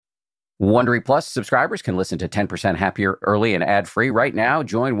Wondery Plus subscribers can listen to 10% Happier early and ad-free right now.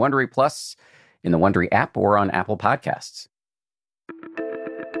 Join Wondery Plus in the Wondery app or on Apple Podcasts.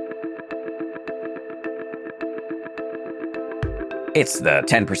 It's the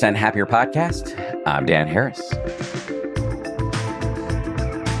 10% Happier podcast. I'm Dan Harris.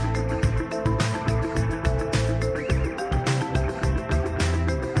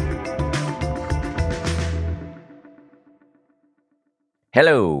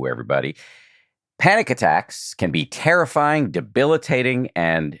 Hello, everybody. Panic attacks can be terrifying, debilitating,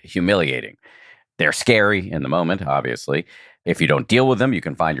 and humiliating. They're scary in the moment, obviously. If you don't deal with them, you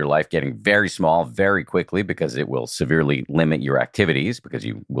can find your life getting very small very quickly because it will severely limit your activities because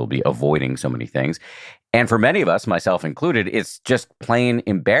you will be avoiding so many things. And for many of us, myself included, it's just plain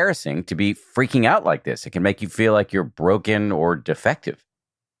embarrassing to be freaking out like this. It can make you feel like you're broken or defective.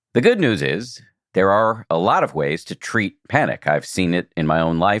 The good news is there are a lot of ways to treat panic. I've seen it in my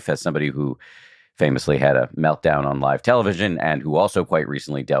own life as somebody who famously had a meltdown on live television and who also quite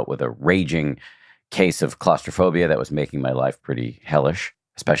recently dealt with a raging case of claustrophobia that was making my life pretty hellish,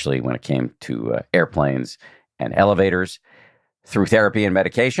 especially when it came to airplanes and elevators. Through therapy and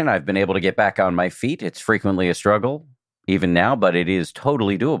medication, I've been able to get back on my feet. It's frequently a struggle, even now, but it is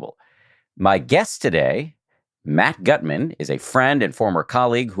totally doable. My guest today, Matt Gutman, is a friend and former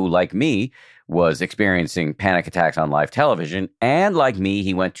colleague who, like me, was experiencing panic attacks on live television. And like me,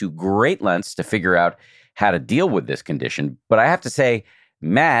 he went to great lengths to figure out how to deal with this condition. But I have to say,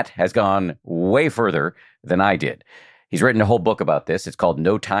 Matt has gone way further than I did. He's written a whole book about this. It's called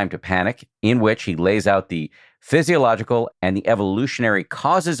No Time to Panic, in which he lays out the physiological and the evolutionary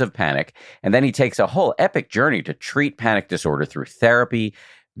causes of panic. And then he takes a whole epic journey to treat panic disorder through therapy,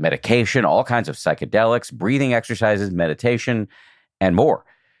 medication, all kinds of psychedelics, breathing exercises, meditation, and more.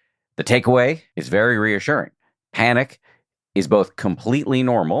 The takeaway is very reassuring. Panic is both completely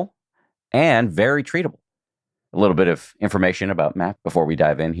normal and very treatable. A little bit of information about Matt before we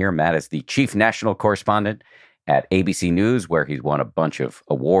dive in here. Matt is the chief national correspondent at ABC News, where he's won a bunch of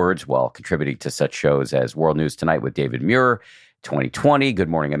awards while contributing to such shows as World News Tonight with David Muir, 2020, Good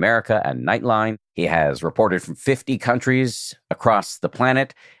Morning America, and Nightline. He has reported from 50 countries across the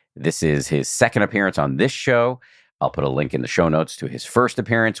planet. This is his second appearance on this show. I'll put a link in the show notes to his first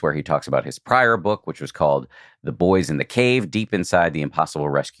appearance where he talks about his prior book, which was called The Boys in the Cave, Deep Inside the Impossible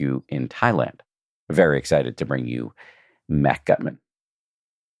Rescue in Thailand. Very excited to bring you Matt Gutman.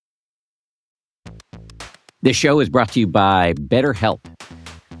 This show is brought to you by BetterHelp.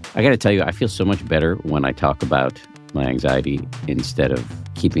 I got to tell you, I feel so much better when I talk about my anxiety instead of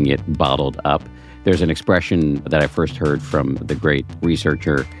keeping it bottled up. There's an expression that I first heard from the great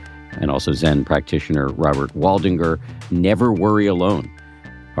researcher and also Zen practitioner Robert Waldinger: never worry alone.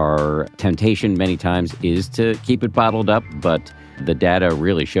 Our temptation many times is to keep it bottled up, but the data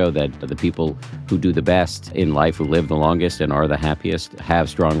really show that the people who do the best in life, who live the longest and are the happiest, have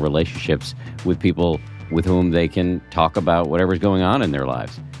strong relationships with people with whom they can talk about whatever's going on in their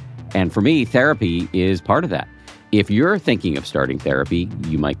lives. And for me, therapy is part of that. If you're thinking of starting therapy,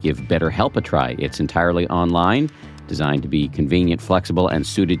 you might give BetterHelp a try. It's entirely online, designed to be convenient, flexible, and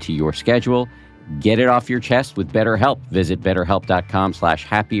suited to your schedule. Get it off your chest with BetterHelp. Visit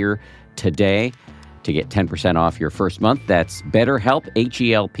BetterHelp.com/happier today to get 10% off your first month. That's BetterHelp,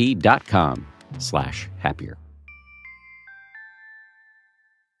 HELP.com/happier.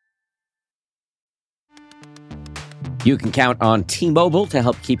 You can count on T-Mobile to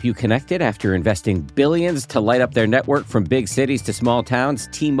help keep you connected. After investing billions to light up their network from big cities to small towns,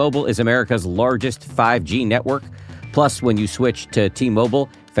 T-Mobile is America's largest 5G network. Plus, when you switch to T-Mobile,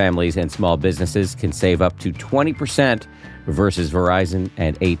 families and small businesses can save up to 20% versus Verizon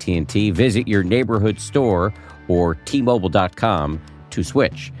and AT&T. Visit your neighborhood store or T-Mobile.com to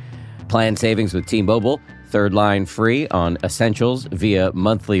switch. Plan savings with T-Mobile. Third line free on essentials via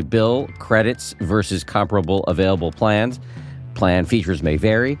monthly bill credits versus comparable available plans. Plan features may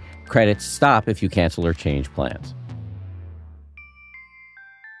vary. Credits stop if you cancel or change plans.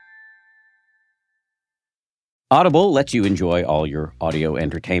 Audible lets you enjoy all your audio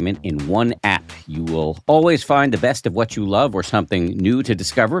entertainment in one app. You will always find the best of what you love or something new to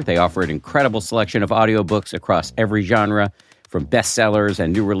discover. They offer an incredible selection of audiobooks across every genre, from bestsellers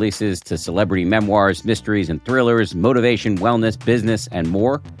and new releases to celebrity memoirs, mysteries and thrillers, motivation, wellness, business, and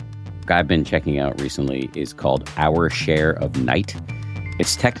more. I've been checking out recently is called Our Share of Night.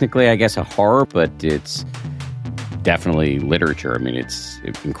 It's technically, I guess, a horror, but it's definitely literature. I mean, it's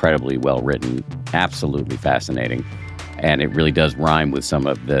incredibly well written, absolutely fascinating, and it really does rhyme with some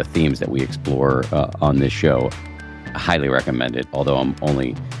of the themes that we explore on this show. I highly recommend it, although I'm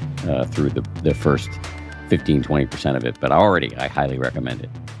only through the first 15-20% of it, but I highly recommend it.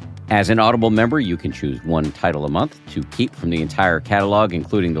 As an Audible member, you can choose one title a month to keep from the entire catalog,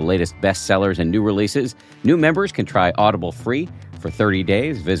 including the latest bestsellers and new releases. New members can try Audible free for 30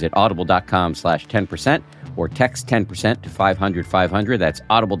 days. Visit audible.com/10% or text 10% to 500-500. That's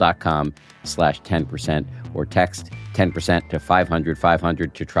audible.com/10% or text 10% to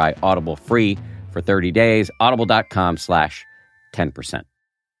 500-500 to try Audible free for 30 days. Audible.com/10%.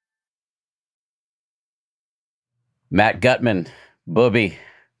 Matt Gutman, Booby,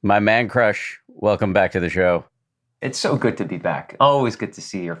 my man crush, welcome back to the show. It's so good to be back. Always good to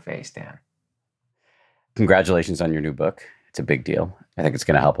see your face, Dan. Congratulations on your new book. It's a big deal. I think it's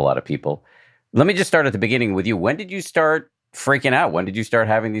going to help a lot of people. Let me just start at the beginning with you. When did you start freaking out? When did you start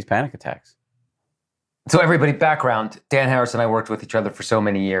having these panic attacks? So everybody, background, Dan Harris and I worked with each other for so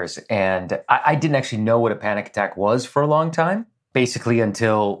many years, and I didn't actually know what a panic attack was for a long time, basically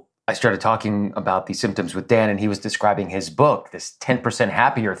until I started talking about these symptoms with Dan, and he was describing his book, this 10%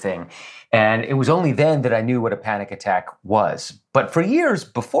 happier thing. And it was only then that I knew what a panic attack was. But for years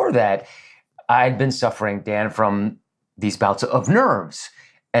before that, I'd been suffering, Dan, from these bouts of nerves.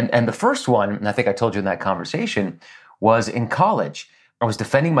 And the first one, and I think I told you in that conversation, was in college. I was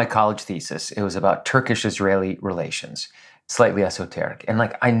defending my college thesis. It was about Turkish-Israeli relations, slightly esoteric.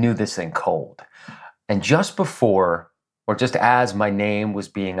 And I knew this thing cold. And just before, or just as my name was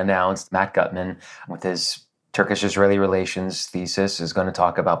being announced, Matt Gutman, with his Turkish-Israeli relations thesis, is going to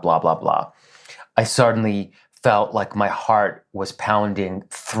talk about blah, blah, blah, I suddenly felt like my heart was pounding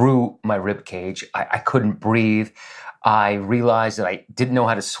through my rib cage. I couldn't breathe. I realized that I didn't know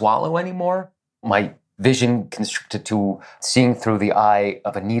how to swallow anymore. My vision constricted to seeing through the eye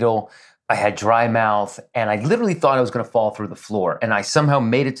of a needle. I had dry mouth, and I literally thought I was going to fall through the floor. And I somehow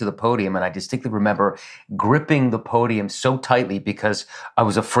made it to the podium, and I distinctly remember gripping the podium so tightly because I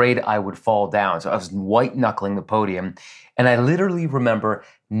was afraid I would fall down. So I was white-knuckling the podium, and I literally remember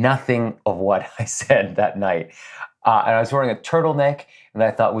nothing of what I said that night. And I was wearing a turtleneck that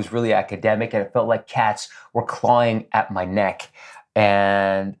I thought was really academic, and it felt like cats were clawing at my neck.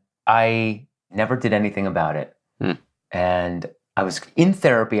 And I never did anything about it. And I was in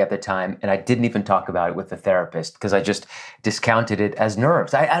therapy at the time, and I didn't even talk about it with the therapist because I just discounted it as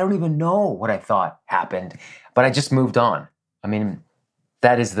nerves. I don't even know what I thought happened, but I just moved on. I mean,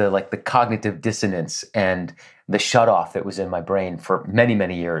 that is the cognitive dissonance and the shutoff that was in my brain for many,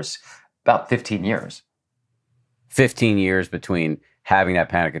 many years, about 15 years. 15 years between having that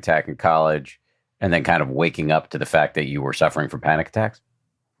panic attack in college and then kind of waking up to the fact that you were suffering from panic attacks?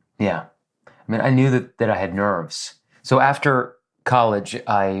 Yeah. I mean, I knew that I had nerves. So after college,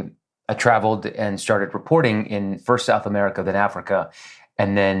 I traveled and started reporting in first South America, then Africa,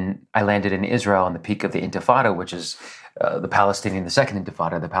 and then I landed in Israel on the peak of the Intifada, which is the second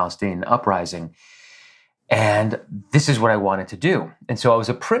Intifada, the Palestinian uprising. And this is what I wanted to do. And so I was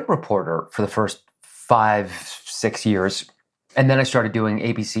a print reporter for the first 5-6 years. And then I started doing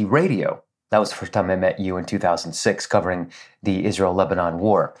ABC radio. That was the first time I met you in 2006, covering the Israel-Lebanon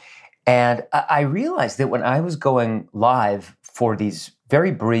war. And I realized that when I was going live for these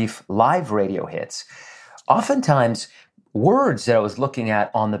very brief live radio hits, oftentimes words that I was looking at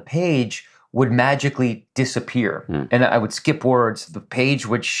on the page would magically disappear. And I would skip words, the page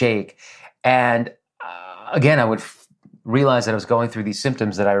would shake. And again, I would realize that I was going through these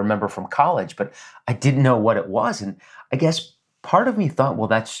symptoms that I remember from college, but I didn't know what it was. And I guess part of me thought, well,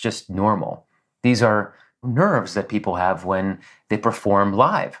 that's just normal. These are nerves that people have when they perform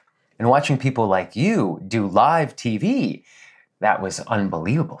live. And watching people like you do live TV, that was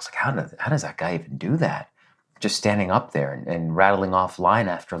unbelievable. It's like, how does that guy even do that? Just standing up there and rattling off line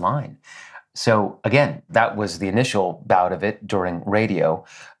after line. So again, that was the initial bout of it during radio.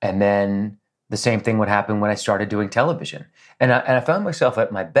 And then the same thing would happen when I started doing television. And I found myself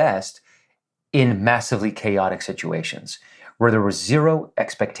at my best in massively chaotic situations where there was zero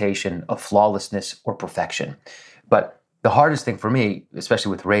expectation of flawlessness or perfection. But the hardest thing for me,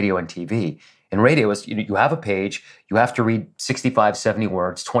 especially with radio and TV, in radio is you have a page, you have to read 65, 70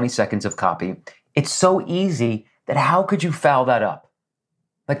 words, 20 seconds of copy. It's so easy that how could you foul that up?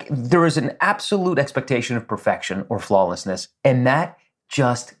 There is an absolute expectation of perfection or flawlessness, and that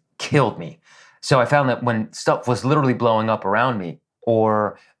just killed me. So I found that when stuff was literally blowing up around me,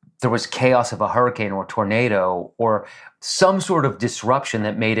 or there was chaos of a hurricane or tornado, or some sort of disruption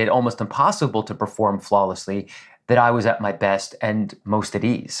that made it almost impossible to perform flawlessly, that I was at my best and most at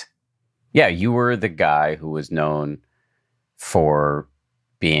ease. Yeah, you were the guy who was known for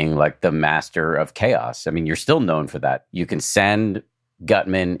being the master of chaos. I mean, you're still known for that. You can send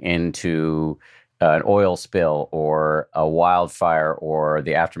Gutman into an oil spill or a wildfire or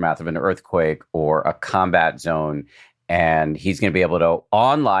the aftermath of an earthquake or a combat zone, and he's going to be able to,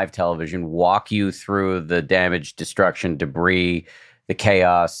 on live television, walk you through the damage, destruction, debris, the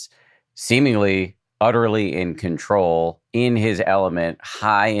chaos, seemingly utterly in control, in his element,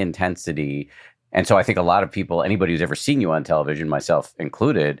 high intensity. And so I think a lot of people, anybody who's ever seen you on television, myself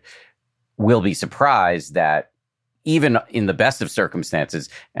included, will be surprised that even in the best of circumstances,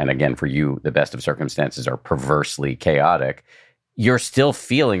 and again, for you, the best of circumstances are perversely chaotic, you're still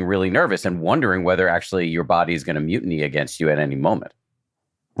feeling really nervous and wondering whether actually your body is going to mutiny against you at any moment.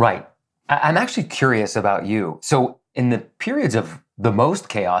 Right. I'm actually curious about you. So in the periods of the most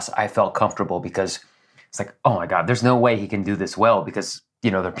chaos, I felt comfortable because it's like, oh my God, there's no way he can do this well because,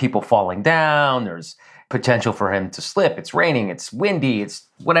 there are people falling down. There's potential for him to slip. It's raining. It's windy. It's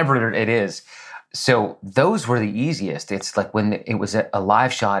whatever it is. So those were the easiest. It's like when it was a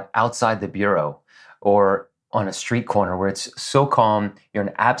live shot outside the bureau or on a street corner where it's so calm, you're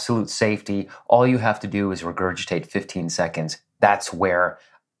in absolute safety. All you have to do is regurgitate 15 seconds. That's where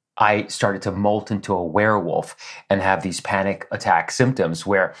I started to molt into a werewolf and have these panic attack symptoms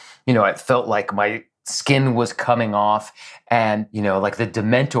where, I felt like my skin was coming off and, like the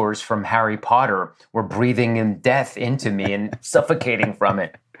Dementors from Harry Potter were breathing in death into me and suffocating from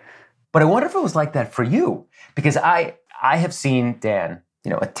it. But I wonder if it was like that for you, because I have seen Dan,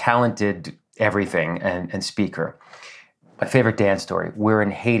 a talented everything and speaker. My favorite Dan story, we're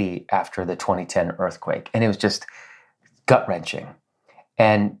in Haiti after the 2010 earthquake, and it was just gut-wrenching.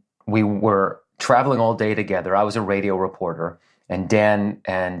 And we were traveling all day together. I was a radio reporter, and Dan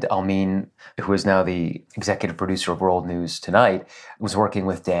and Almin, who is now the executive producer of World News Tonight, was working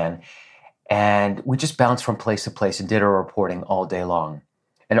with Dan. And we just bounced from place to place and did our reporting all day long.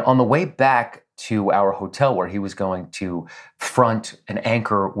 And on the way back to our hotel where he was going to front and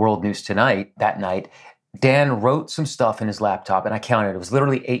anchor World News Tonight that night, Dan wrote some stuff in his laptop, and I counted. It was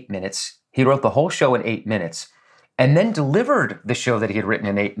literally 8 minutes. He wrote the whole show in 8 minutes and then delivered the show that he had written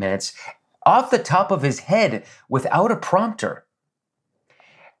in 8 minutes off the top of his head without a prompter.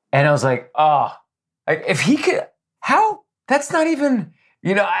 And I was like, if he could, how? That's not even...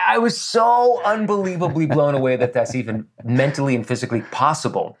 I was so unbelievably blown away that that's even mentally and physically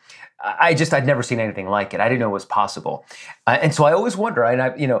possible. I'd never seen anything like it. I didn't know it was possible. And so I always wonder, and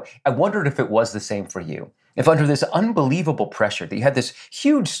I wondered if it was the same for you. If under this unbelievable pressure that you had this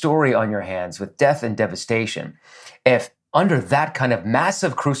huge story on your hands with death and devastation, if under that kind of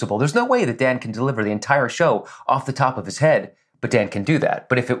massive crucible, there's no way that Dan can deliver the entire show off the top of his head, but Dan can do that.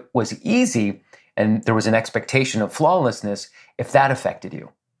 But if it was easy and there was an expectation of flawlessness, if that affected you.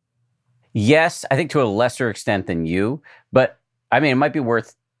 Yes, I think to a lesser extent than you, but it might be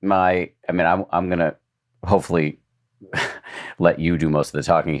worth I'm going to hopefully let you do most of the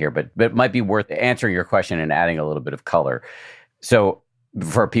talking here, but it might be worth answering your question and adding a little bit of color. So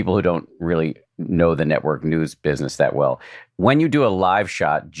for people who don't really know the network news business that well, when you do a live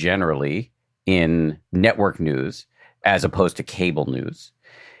shot, generally in network news, as opposed to cable news,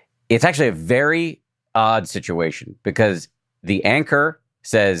 it's actually a very odd situation because the anchor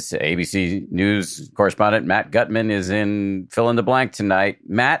says ABC News correspondent Matt Gutman is in fill in the blank tonight,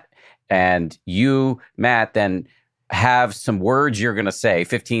 Matt. And you, Matt, then have some words you're going to say,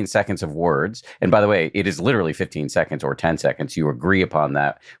 15 seconds of words. And by the way, it is literally 15 seconds or 10 seconds. You agree upon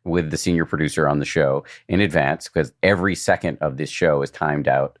that with the senior producer on the show in advance because every second of this show is timed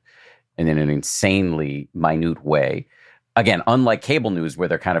out in an insanely minute way. Again, unlike cable news where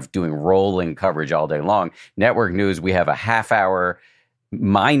they're kind of doing rolling coverage all day long, network news, we have a half hour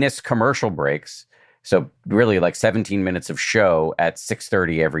minus commercial breaks. So really like 17 minutes of show at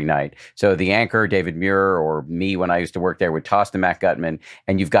 6:30 every night. So the anchor, David Muir, or me when I used to work there, would toss to Matt Gutman,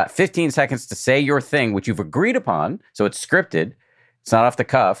 and you've got 15 seconds to say your thing, which you've agreed upon. So it's scripted. It's not off the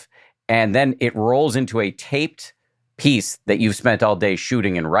cuff. And then it rolls into a taped piece that you've spent all day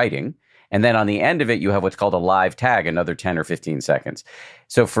shooting and writing. And then on the end of it, you have what's called a live tag, another 10 or 15 seconds.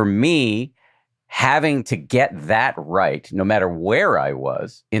 So for me, having to get that right, no matter where I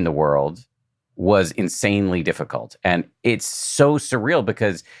was in the world, was insanely difficult. And it's so surreal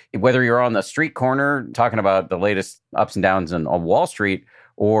because whether you're on the street corner talking about the latest ups and downs on Wall Street,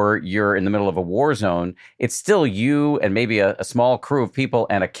 or you're in the middle of a war zone, it's still you and maybe a small crew of people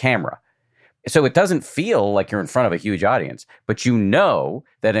and a camera. So it doesn't feel like you're in front of a huge audience, but you know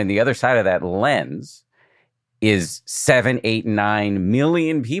that on the other side of that lens is 7, 8, 9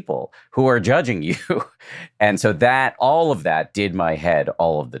 million people who are judging you. And so that, all of that did my head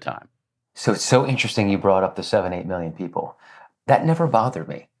all of the time. So it's so interesting you brought up the 7, 8 million people. That never bothered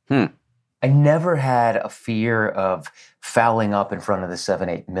me. I never had a fear of fouling up in front of the 7,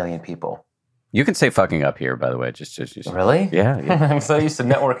 8 million people. You can say fucking up here, by the way. Just Really? Yeah. I'm so used to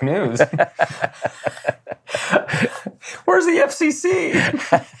network news. Where's the FCC?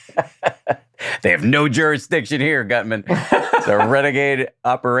 They have no jurisdiction here, Gutman. It's a renegade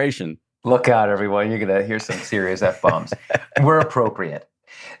operation. Look out, everyone. You're going to hear some serious F-bombs. We're appropriate.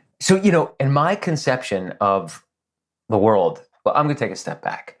 So, in my conception of the world, well, I'm going to take a step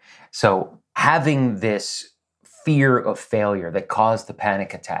back. So having this fear of failure that caused the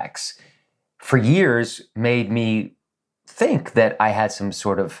panic attacks for years made me think that I had some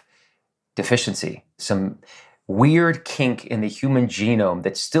sort of deficiency, some weird kink in the human genome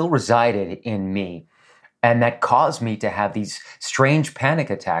that still resided in me, and that caused me to have these strange panic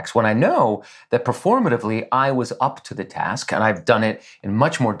attacks when I know that performatively I was up to the task and I've done it in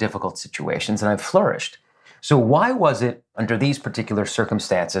much more difficult situations and I've flourished. So why was it under these particular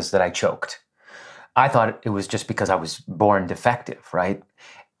circumstances that I choked? I thought it was just because I was born defective, right?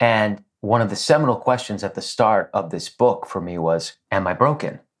 And one of the seminal questions at the start of this book for me was, am I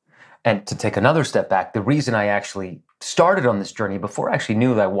broken? And to take another step back, the reason I actually started on this journey before I actually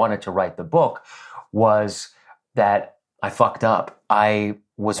knew that I wanted to write the book was that I fucked up. I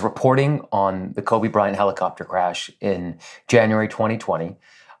was reporting on the Kobe Bryant helicopter crash in January 2020,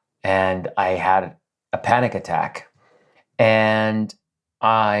 and I had a panic attack. And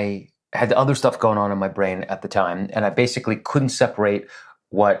I had other stuff going on in my brain at the time, and I basically couldn't separate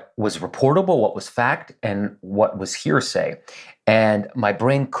what was reportable, what was fact, and what was hearsay. And my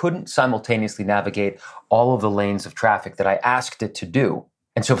brain couldn't simultaneously navigate all of the lanes of traffic that I asked it to do.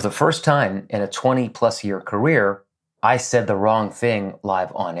 And so for the first time in a 20-plus year career, I said the wrong thing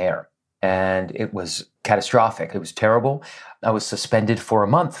live on air. And it was catastrophic. It was terrible. I was suspended for a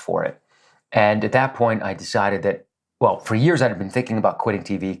month for it. And at that point, I decided that, well, for years I'd been thinking about quitting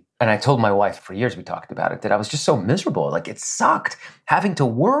TV. And I told my wife, for years we talked about it, that I was just so miserable. Like, it sucked having to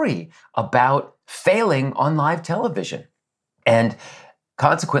worry about failing on live television. And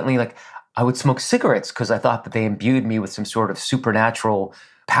consequently, I would smoke cigarettes because I thought that they imbued me with some sort of supernatural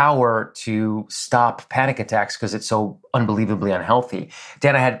power to stop panic attacks because it's so unbelievably unhealthy.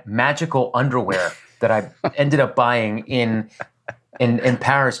 Dan, I had magical underwear that I ended up buying in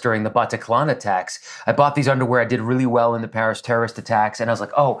Paris during the Bataclan attacks. I bought these underwear. I did really well in the Paris terrorist attacks. And I was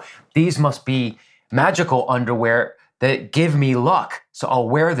like, oh, these must be magical underwear that give me luck. So I'll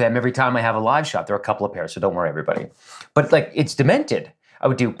wear them every time I have a live shot. There are a couple of pairs, so don't worry, everybody. But it's demented. I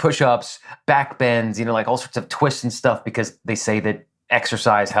would do push-ups, back bends, all sorts of twists and stuff because they say that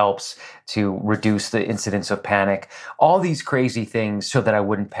exercise helps to reduce the incidence of panic. All these crazy things so that I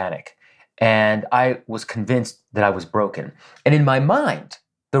wouldn't panic. And I was convinced that I was broken. And in my mind,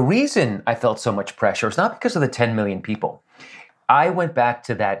 the reason I felt so much pressure is not because of the 10 million people. I went back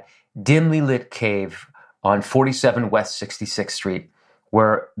to that dimly lit cave on 47 West 66th Street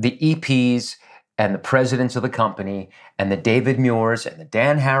where the EPs and the presidents of the company and the David Muirs and the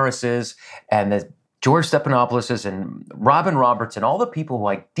Dan Harrises and the George Stephanopoulos and Robin Roberts and all the people who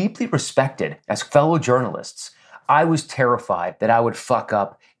I deeply respected as fellow journalists, I was terrified that I would fuck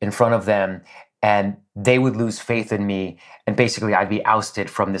up in front of them and they would lose faith in me and basically I'd be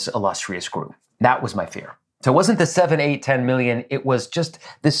ousted from this illustrious group. That was my fear. So it wasn't the 7, 8, 10 million. It was just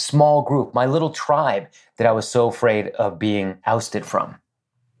this small group, my little tribe that I was so afraid of being ousted from.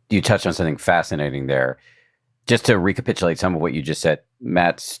 You touched on something fascinating there. Just to recapitulate some of what you just said,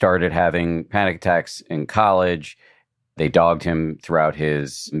 Matt started having panic attacks in college. They dogged him throughout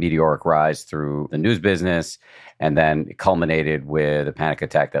his meteoric rise through the news business, and then it culminated with a panic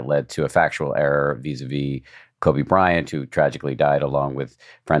attack that led to a factual error vis-a-vis Kobe Bryant, who tragically died along with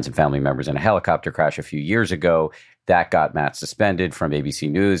friends and family members in a helicopter crash a few years ago. That got Matt suspended from ABC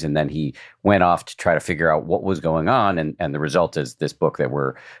News, and then he went off to try to figure out what was going on, and the result is this book that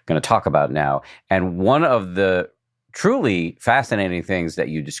we're going to talk about now. And one of the truly fascinating things that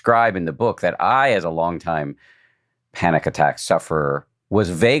you describe in the book that I, as a longtime panic attack sufferer, was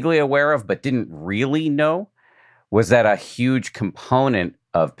vaguely aware of but didn't really know, was that a huge component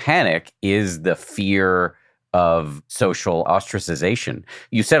of panic is the fear of social ostracization.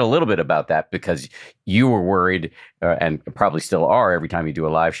 You said a little bit about that because you were worried, and probably still are every time you do a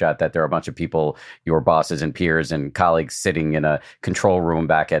live shot, that there are a bunch of people, your bosses and peers and colleagues, sitting in a control room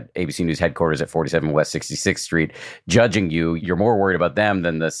back at ABC News headquarters at 47 West 66th Street, judging you. You're more worried about them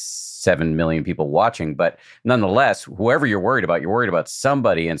than the 7 million people watching. But nonetheless, whoever you're worried about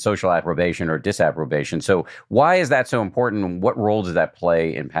somebody in social approbation or disapprobation. So why is that so important? And what role does that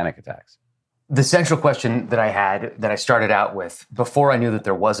play in panic attacks? The central question that I had, that I started out with before I knew that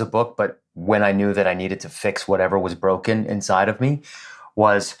there was a book, but when I knew that I needed to fix whatever was broken inside of me,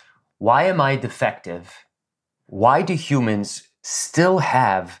 was, why am I defective? Why do humans still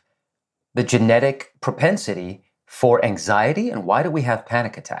have the genetic propensity for anxiety? And why do we have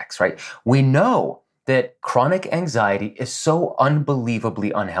panic attacks, right? We know that chronic anxiety is so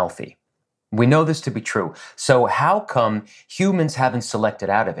unbelievably unhealthy. We know this to be true. So how come humans haven't selected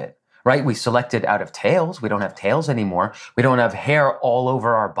out of it, right? We selected out of tails. We don't have tails anymore. We don't have hair all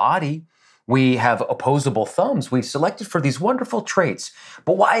over our body. We have opposable thumbs. We've selected for these wonderful traits.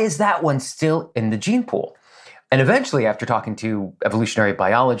 But why is that one still in the gene pool? And eventually, after talking to evolutionary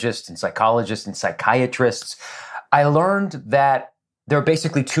biologists and psychologists and psychiatrists, I learned that there are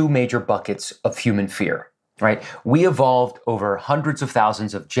basically two major buckets of human fear, right? We evolved over hundreds of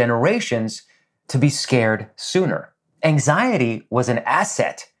thousands of generations to be scared sooner. Anxiety was an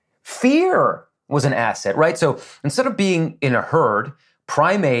asset. Fear was an asset, right? So instead of being in a herd,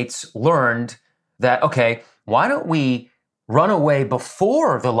 primates learned that, okay, why don't we run away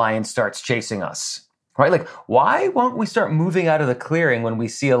before the lion starts chasing us, right? Like, why won't we start moving out of the clearing when we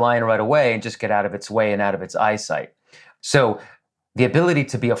see a lion right away and just get out of its way and out of its eyesight? So the ability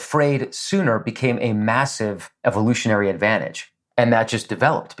to be afraid sooner became a massive evolutionary advantage. And that just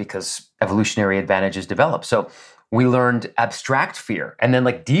developed because evolutionary advantages develop. So we learned abstract fear and then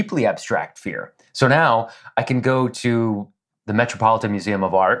like deeply abstract fear. So now I can go to the Metropolitan Museum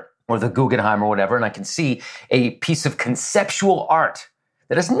of Art or the Guggenheim or whatever, and I can see a piece of conceptual art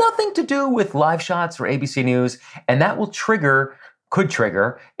that has nothing to do with live shots or ABC News. And that could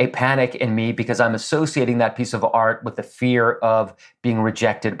trigger a panic in me because I'm associating that piece of art with the fear of being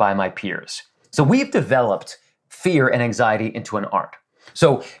rejected by my peers. So we've developed fear and anxiety into an art.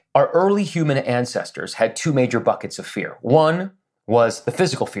 So our early human ancestors had two major buckets of fear. One was the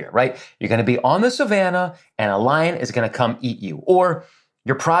physical fear, right? You're going to be on the savannah and a lion is going to come eat you, or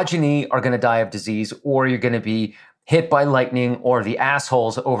your progeny are going to die of disease, or you're going to be hit by lightning, or the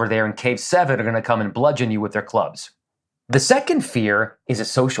assholes over there in Cave 7 are going to come and bludgeon you with their clubs. The second fear is a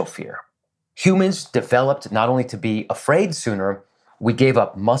social fear. Humans developed not only to be afraid sooner, we gave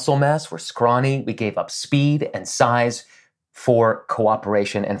up muscle mass, we're scrawny, we gave up speed and size for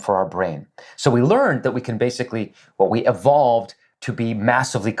cooperation and for our brain. So we learned that we evolved to be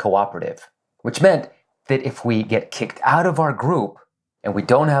massively cooperative, which meant that if we get kicked out of our group and we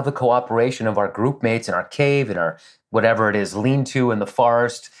don't have the cooperation of our group mates in our cave, in our whatever it is, lean-to in the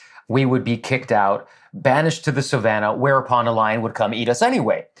forest, we would be kicked out, banished to the savannah, whereupon a lion would come eat us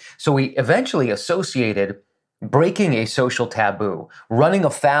anyway. So we eventually associated breaking a social taboo, running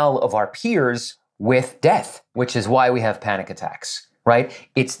afoul of our peers with death, which is why we have panic attacks, right?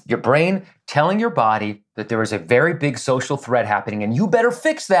 It's your brain telling your body that there is a very big social threat happening and you better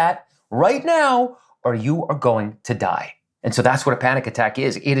fix that right now or you are going to die. And so that's what a panic attack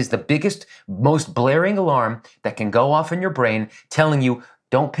is. It is the biggest, most blaring alarm that can go off in your brain telling you,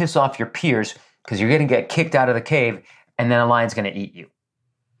 don't piss off your peers because you're going to get kicked out of the cave and then a lion's going to eat you.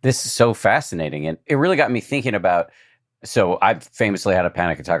 This is so fascinating. And it really got me thinking about, so I famously had a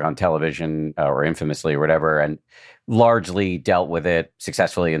panic attack on television or infamously or whatever, and largely dealt with it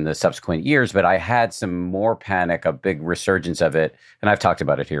successfully in the subsequent years. But I had some more panic, a big resurgence of it. And I've talked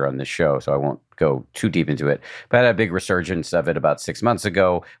about it here on this show, so I won't go too deep into it. But I had a big resurgence of it about 6 months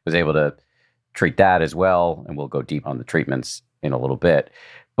ago, was able to treat that as well. And we'll go deep on the treatments in a little bit.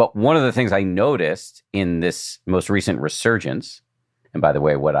 But one of the things I noticed in this most recent resurgence, and by the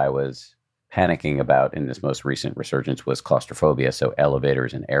way, what I was panicking about in this most recent resurgence was claustrophobia, so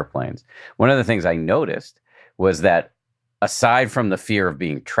elevators and airplanes. One of the things I noticed was that aside from the fear of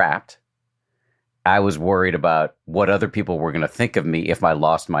being trapped, I was worried about what other people were going to think of me if I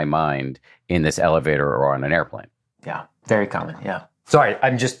lost my mind in this elevator or on an airplane. Yeah, very common, yeah. Sorry,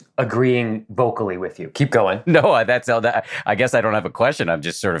 I'm just agreeing vocally with you. Keep going. No, that's all that. I guess I don't have a question. I'm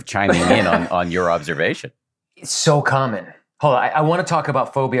just sort of chiming in on your observation. It's so common. Hold on, I want to talk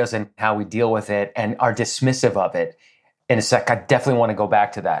about phobias and how we deal with it and are dismissive of it in a sec. I definitely want to go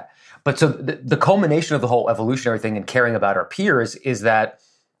back to that. But so the culmination of the whole evolutionary thing and caring about our peers is that,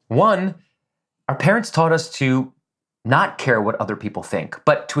 one, our parents taught us to not care what other people think.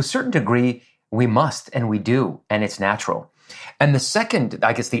 But to a certain degree, we must and we do, and it's natural. And the second,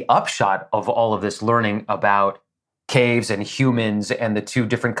 I guess the upshot of all of this learning about caves and humans and the two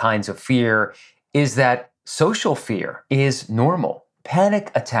different kinds of fear is that social fear is normal.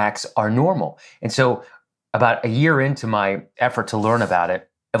 Panic attacks are normal. And so about a year into my effort to learn about it,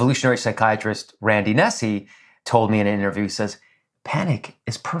 evolutionary psychiatrist Randy Nesse told me in an interview, he says, panic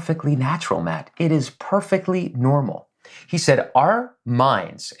is perfectly natural, Matt. It is perfectly normal. He said, our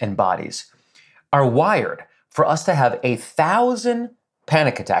minds and bodies are wired for us to have 1,000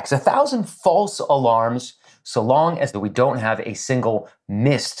 panic attacks, 1,000 false alarms, so long as we don't have a single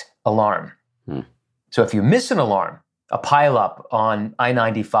missed alarm. So if you miss an alarm, a pileup on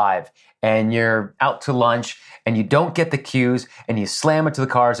I-95, and you're out to lunch and you don't get the cues and you slam into the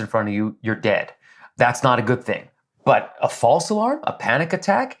cars in front of you, you're dead. That's not a good thing. But a false alarm, a panic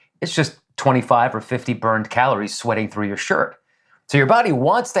attack, it's just 25 or 50 burned calories sweating through your shirt. So your body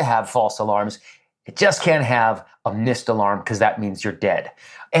wants to have false alarms. It just can't have a missed alarm because that means you're dead.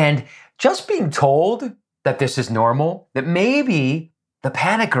 And just being told that this is normal, that maybe the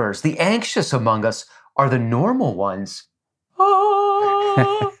panickers, the anxious among us are the normal ones.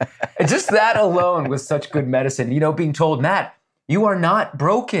 And just that alone was such good medicine. Being told, Matt, you are not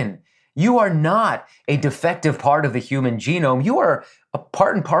broken. You are not a defective part of the human genome. You are a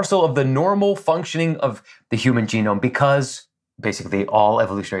part and parcel of the normal functioning of the human genome because, basically, all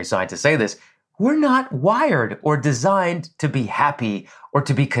evolutionary scientists say this, we're not wired or designed to be happy or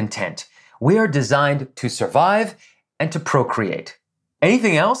to be content. We are designed to survive and to procreate.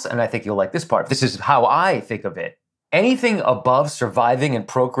 Anything else, and I think you'll like this part, this is how I think of it, anything above surviving and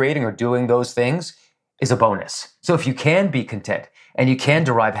procreating or doing those things is a bonus. So if you can be content and you can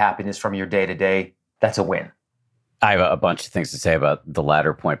derive happiness from your day-to-day, that's a win. I have a bunch of things to say about the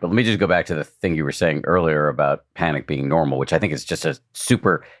latter point, but let me just go back to the thing you were saying earlier about panic being normal, which I think is just a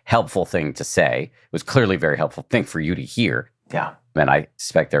super helpful thing to say. It was clearly a very helpful thing for you to hear. Yeah. And I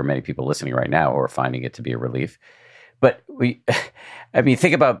suspect there are many people listening right now who are finding it to be a relief. But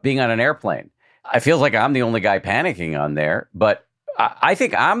think about being on an airplane. I feel like I'm the only guy panicking on there, but I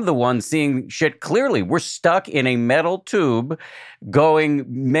think I'm the one seeing shit clearly. We're stuck in a metal tube going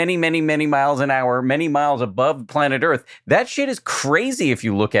many, many, many miles an hour, many miles above planet Earth. That shit is crazy if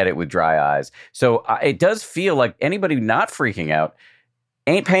you look at it with dry eyes. So it does feel like anybody not freaking out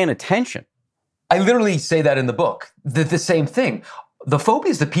ain't paying attention. I literally say that in the book. The same thing. The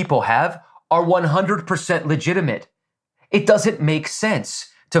phobias that people have are 100% legitimate. It doesn't make sense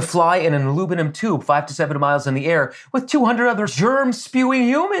to fly in an aluminum tube 5 to 7 miles in the air with 200 other germ-spewing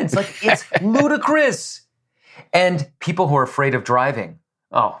humans. Like, it's ludicrous. And people who are afraid of driving,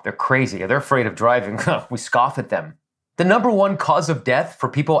 oh, they're crazy. They're afraid of driving. We scoff at them. The number one cause of death for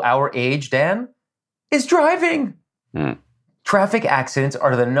people our age, Dan, is driving. Traffic accidents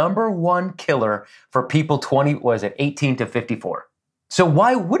are the number one killer for people 18 to 54. So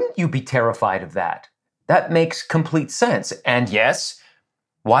why wouldn't you be terrified of that? That makes complete sense. And yes,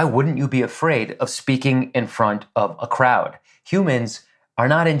 why wouldn't you be afraid of speaking in front of a crowd? Humans are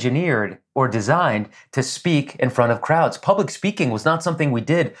not engineered or designed to speak in front of crowds. Public speaking was not something we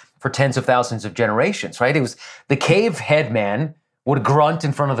did for tens of thousands of generations, right? It was the cave headman would grunt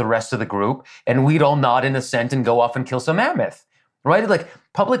in front of the rest of the group, and we'd all nod in assent and go off and kill some mammoth, right? Like,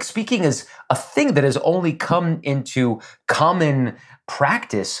 public speaking is a thing that has only come into common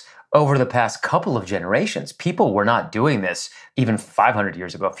practice over the past couple of generations. People were not doing this even 500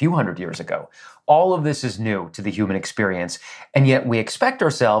 years ago, a few hundred years ago. All of this is new to the human experience, and yet we expect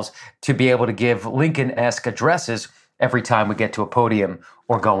ourselves to be able to give Lincoln-esque addresses every time we get to a podium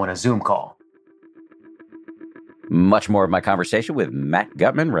or go on a Zoom call. Much more of my conversation with Matt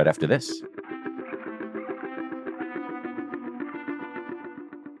Gutman right after this.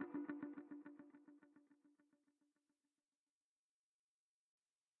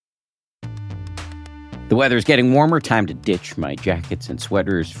 The weather's getting warmer. Time to ditch my jackets and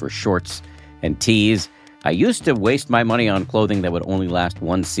sweaters for shorts and tees. I used to waste my money on clothing that would only last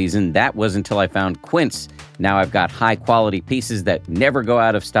one season. That was until I found Quince. Now I've got high-quality pieces that never go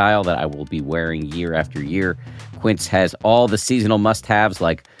out of style that I will be wearing year after year. Quince has all the seasonal must-haves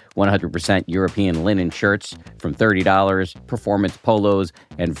like 100% European linen shirts from $30, performance polos,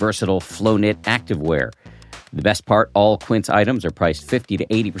 and versatile flow-knit activewear. The best part, all Quince items are priced 50 to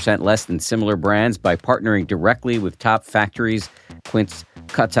 80% less than similar brands. By partnering directly with top factories, Quince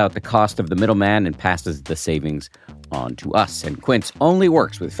cuts out the cost of the middleman and passes the savings on to us. And Quince only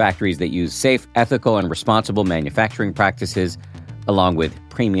works with factories that use safe, ethical, and responsible manufacturing practices, along with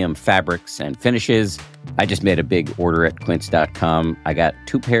premium fabrics and finishes. I just made a big order at quince.com. I got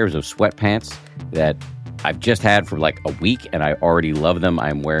 2 pairs of sweatpants that I've just had for like a week, and I already love them.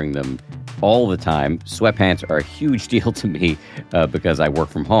 I'm wearing them all the time. Sweatpants are a huge deal to me because I work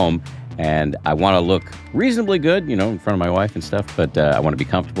from home and I want to look reasonably good, in front of my wife and stuff, but I want to be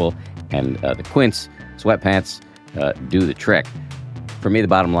comfortable. And the Quince sweatpants do the trick. For me, the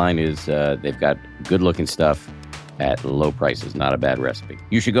bottom line is they've got good looking stuff at low prices. Not a bad recipe.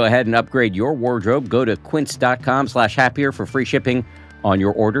 You should go ahead and upgrade your wardrobe. Go to quince.com/happier for free shipping on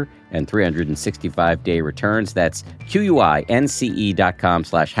your order and 365-day returns. That's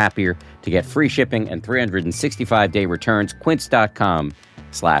QUINCE.com/happier to get free shipping and 365-day returns.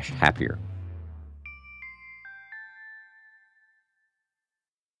 Quince.com/happier.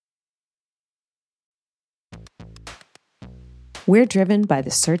 We're driven by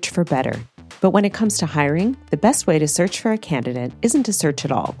the search for better. But when it comes to hiring, the best way to search for a candidate isn't to search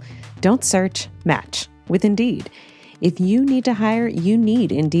at all. Don't search, match with Indeed. If you need to hire, you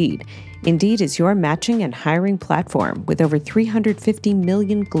need Indeed. Indeed is your matching and hiring platform with over 350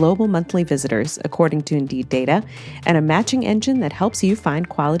 million global monthly visitors, according to Indeed data, and a matching engine that helps you find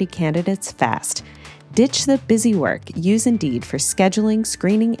quality candidates fast. Ditch the busy work. Use Indeed for scheduling,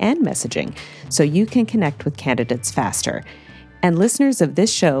 screening, and messaging so you can connect with candidates faster. And listeners of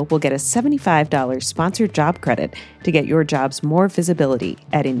this show will get a $75 sponsored job credit to get your jobs more visibility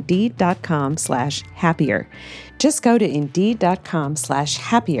at Indeed.com/happier. Just go to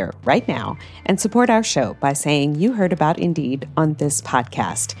Indeed.com/happier right now and support our show by saying you heard about Indeed on this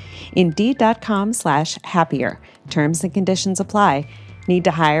podcast. Indeed.com/happier. Terms and conditions apply. Need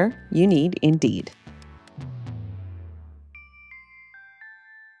to hire? You need Indeed.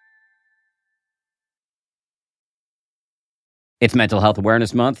 It's Mental Health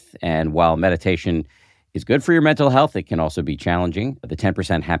Awareness Month, and while meditation is good for your mental health, it can also be challenging. The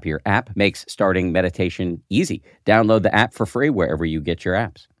 10% Happier app makes starting meditation easy. Download the app for free wherever you get your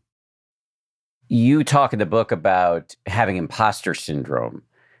apps. You talk in the book about having imposter syndrome.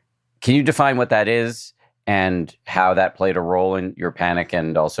 Can you define what that is and how that played a role in your panic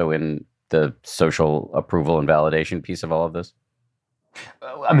and also in the social approval and validation piece of all of this?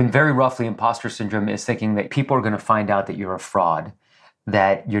 I mean, very roughly, imposter syndrome is thinking that people are going to find out that you're a fraud,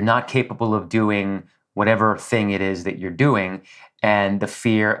 that you're not capable of doing whatever thing it is that you're doing, and the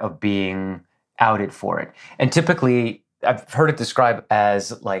fear of being outed for it. And typically, I've heard it described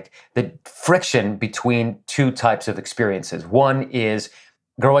as like the friction between two types of experiences. One is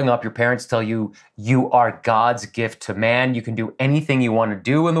growing up, your parents tell you, you are God's gift to man. You can do anything you want to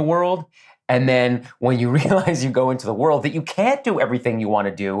do in the world. And then when you realize you go into the world that you can't do everything you want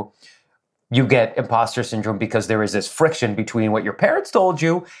to do, you get imposter syndrome because there is this friction between what your parents told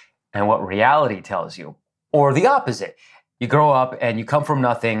you and what reality tells you. Or the opposite. You grow up and you come from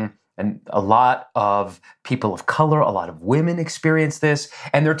nothing, and a lot of people of color, a lot of women experience this,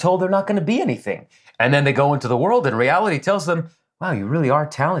 and they're told they're not going to be anything. And then they go into the world and reality tells them, wow, you really are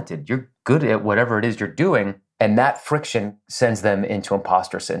talented. You're good at whatever it is you're doing. And that friction sends them into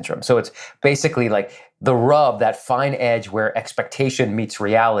imposter syndrome. So it's basically like the rub, that fine edge where expectation meets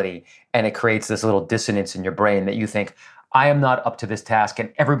reality, and it creates this little dissonance in your brain that you think, I am not up to this task,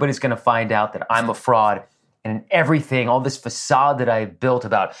 and everybody's going to find out that I'm a fraud, and everything, all this facade that I built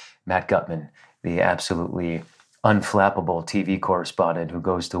about Matt Gutman, the absolutely unflappable TV correspondent who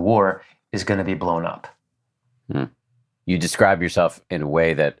goes to war, is going to be blown up. You describe yourself in a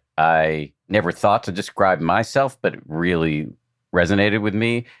way that I never thought to describe myself, but it really resonated with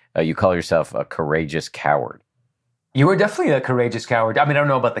me. You call yourself a courageous coward. You were definitely a courageous coward. I mean, I don't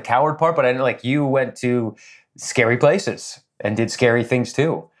know about the coward part, but I know, like, you went to scary places and did scary things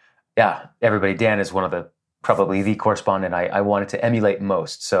too. Yeah, everybody. Dan is one of the, probably the correspondent I wanted to emulate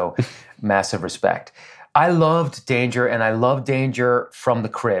most. So massive respect. I loved danger, and I loved danger from the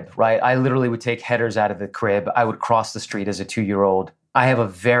crib, right? I literally would take headers out of the crib. I would cross the street as a 2-year-old. I have a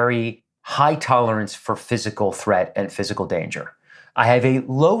very high tolerance for physical threat and physical danger. I have a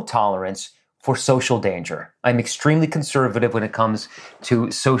low tolerance for social danger. I'm extremely conservative when it comes to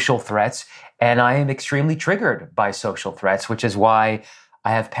social threats, and I am extremely triggered by social threats, which is why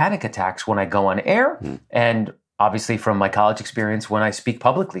I have panic attacks when I go on air, and obviously from my college experience when I speak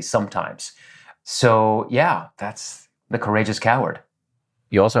publicly sometimes. So yeah, that's the courageous coward.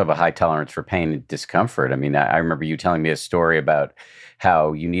 You also have a high tolerance for pain and discomfort. I mean, I remember you telling me a story about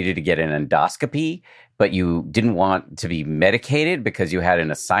how you needed to get an endoscopy, but you didn't want to be medicated because you had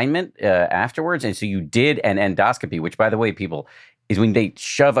an assignment afterwards. And so you did an endoscopy, which, by the way, people, is when they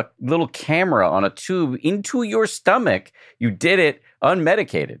shove a little camera on a tube into your stomach. You did it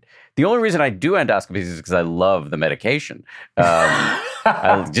unmedicated. The only reason I do endoscopies is because I love the medication.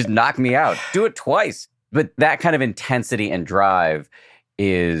 Just knock me out. Do it twice. But that kind of intensity and drive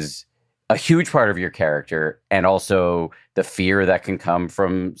is a huge part of your character, and also the fear that can come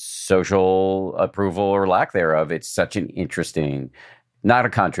from social approval or lack thereof. It's such an interesting, not a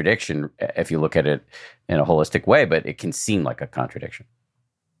contradiction if you look at it in a holistic way, but it can seem like a contradiction.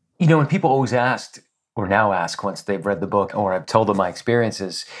 You know, when people always asked, or now ask once they've read the book or I've told them my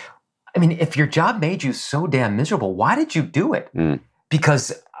experiences, I mean, if your job made you so damn miserable, why did you do it?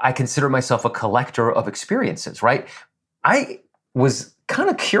 Because I consider myself a collector of experiences, right? I was kind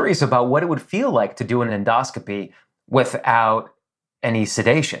of curious about what it would feel like to do an endoscopy without any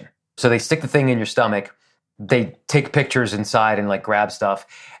sedation. So they stick the thing in your stomach, they take pictures inside and like grab stuff.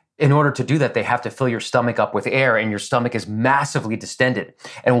 In order to do that, they have to fill your stomach up with air, and your stomach is massively distended.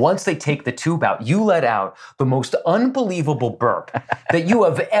 And once they take the tube out, you let out the most unbelievable burp that you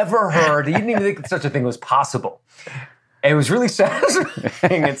have ever heard. You didn't even think such a thing was possible. it was really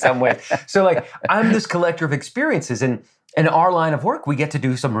satisfying in some ways. So like, I'm this collector of experiences, and in our line of work, we get to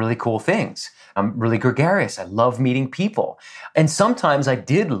do some really cool things. I'm really gregarious. I love meeting people. And sometimes I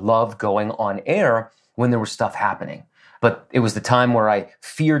did love going on air when there was stuff happening. But it was the time where I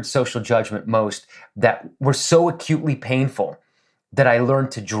feared social judgment most, that were so acutely painful that I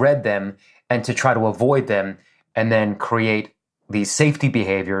learned to dread them and to try to avoid them, and then create these safety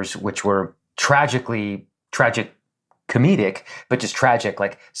behaviors, which were tragic comedic, but just tragic,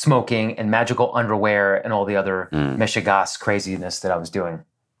 like smoking and magical underwear and all the other Meshigas craziness that I was doing.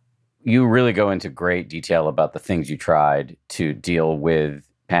 You really go into great detail about the things you tried to deal with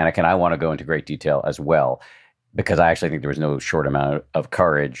panic, and I want to go into great detail as well, because I actually think there was no short amount of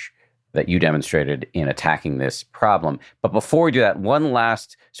courage that you demonstrated in attacking this problem. But before we do that, one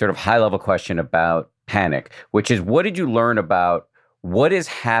last sort of high-level question about panic, which is, what did you learn about what is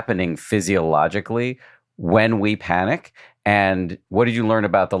happening physiologically when we panic? And what did you learn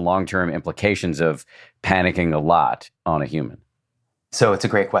about the long-term implications of panicking a lot on a human? So it's a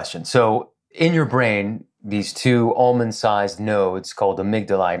great question. So in your brain, these two almond-sized nodes called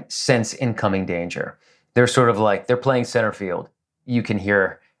amygdalae sense incoming danger. They're sort of like, they're playing center field. You can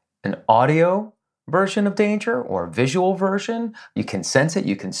hear an audio version of danger or a visual version. You can sense it,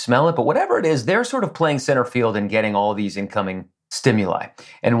 you can smell it, but whatever it is, they're sort of playing center field and getting all these incoming stimuli.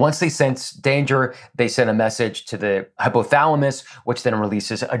 And once they sense danger, they send a message to the hypothalamus, which then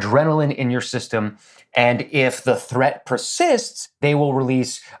releases adrenaline in your system. And if the threat persists, they will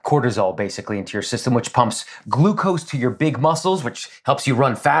release cortisol basically into your system, which pumps glucose to your big muscles, which helps you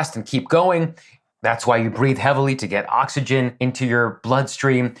run fast and keep going. That's why you breathe heavily, to get oxygen into your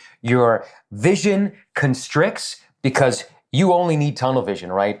bloodstream. Your vision constricts because you only need tunnel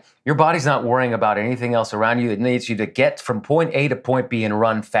vision, right? Your body's not worrying about anything else around you. It needs you to get from point A to point B and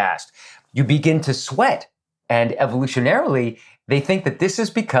run fast. You begin to sweat. And evolutionarily, they think that this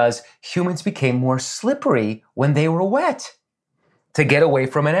is because humans became more slippery when they were wet to get away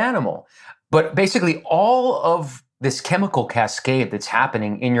from an animal. But basically, all of this chemical cascade that's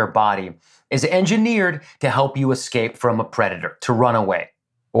happening in your body is engineered to help you escape from a predator, to run away.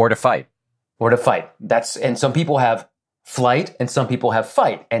 Or to fight. And some people have flight and some people have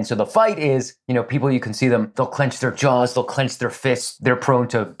fight. And so the fight is, people, you can see them, they'll clench their jaws, they'll clench their fists, they're prone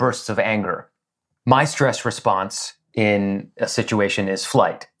to bursts of anger. My stress response in a situation is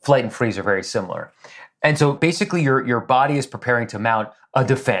flight. Flight and freeze are very similar. And so basically your body is preparing to mount a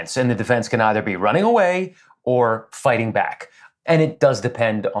defense, and the defense can either be running away or fighting back. And it does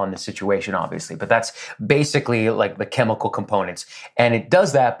depend on the situation, obviously, but that's basically like the chemical components. And it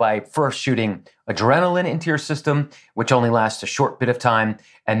does that by first shooting adrenaline into your system, which only lasts a short bit of time,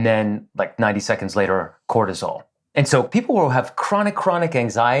 and then like 90 seconds later, cortisol. And so people who have chronic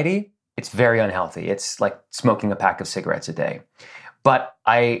anxiety, it's very unhealthy. It's like smoking a pack of cigarettes a day. But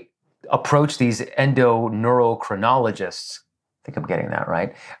I approach these endoneurochronologists, I think I'm getting that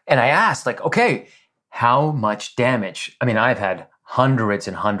right, and I asked, like, okay, how much damage? I mean, I've had hundreds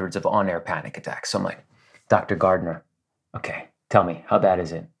and hundreds of on-air panic attacks. So I'm like, Dr. Gardner, okay, tell me, how bad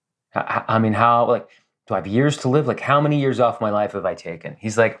is it? I mean, do I have years to live? Like, how many years off my life have I taken?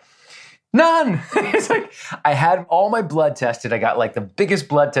 He's like, none. He's like, I had all my blood tested. I got like the biggest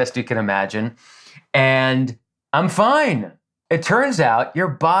blood test you can imagine, and I'm fine. It turns out your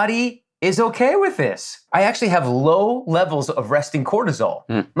body is okay with this. I actually have low levels of resting cortisol.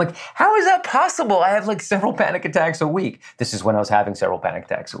 I'm like, how is that possible? I have like several panic attacks a week. This is when I was having several panic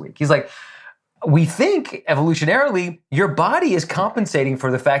attacks a week. He's like, we think evolutionarily, your body is compensating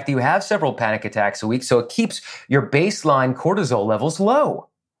for the fact that you have several panic attacks a week, so it keeps your baseline cortisol levels low.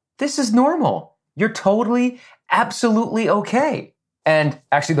 This is normal. You're totally, absolutely okay. And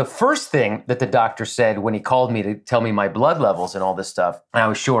actually, the first thing that the doctor said when he called me to tell me my blood levels and all this stuff, and I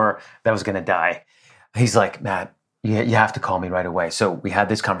was sure that I was going to die. He's like, Matt, you have to call me right away. So we had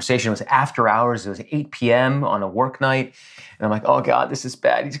this conversation. It was after hours. It was 8 p.m. on a work night. And I'm like, oh God, this is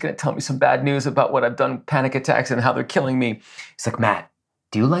bad. He's going to tell me some bad news about what I've done, panic attacks and how they're killing me. He's like, Matt,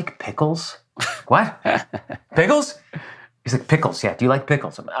 do you like pickles? What? Pickles? He's like, pickles, yeah. Do you like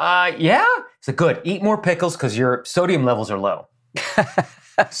pickles? I'm like, yeah. He's like, good. Eat more pickles because your sodium levels are low.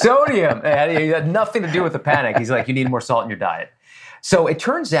 Sodium. It had nothing to do with the panic. He's like, you need more salt in your diet. So it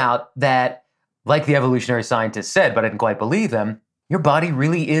turns out that, like the evolutionary scientists said, but I didn't quite believe them, your body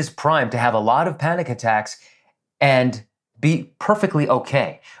really is primed to have a lot of panic attacks and be perfectly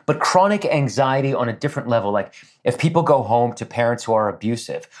okay. But chronic anxiety on a different level, like if people go home to parents who are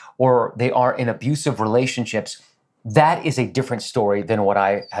abusive or they are in abusive relationships, that is a different story than what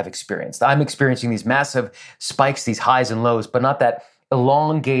I have experienced. I'm experiencing these massive spikes, these highs and lows, but not that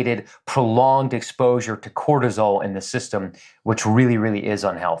elongated, prolonged exposure to cortisol in the system, which really, really is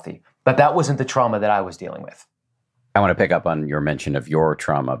unhealthy. But that wasn't the trauma that I was dealing with. I want to pick up on your mention of your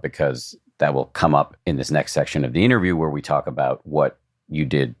trauma because that will come up in this next section of the interview where we talk about what you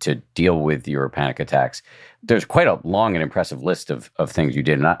did to deal with your panic attacks. There's quite a long and impressive list of things you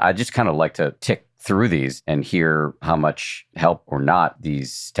did. And I just kind of like to tick through these and hear how much help or not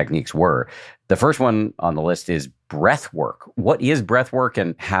these techniques were. The first one on the list is breath work. What is breath work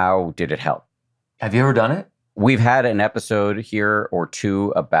and how did it help? Have you ever done it? We've had an episode here or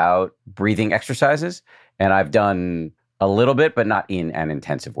two about breathing exercises, and I've done a little bit, but not in an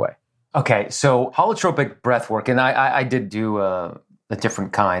intensive way. Okay, so holotropic breath work, and I did do a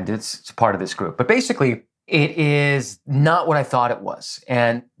different kind. It's part of this group. But basically, it is not what I thought it was.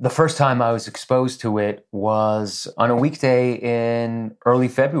 And the first time I was exposed to it was on a weekday in early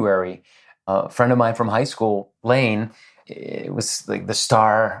February. A friend of mine from high school, Lane, it was like the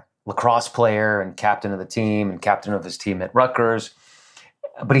star lacrosse player and captain of the team and captain of his team at Rutgers.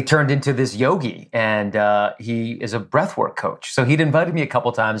 But he turned into this yogi, and he is a breathwork coach. So he'd invited me a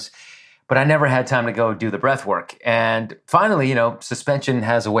couple times, but I never had time to go do the breath work. And finally, suspension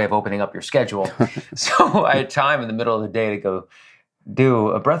has a way of opening up your schedule. So I had time in the middle of the day to go do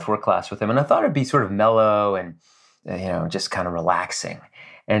a breath work class with him. And I thought it'd be sort of mellow and, just kind of relaxing.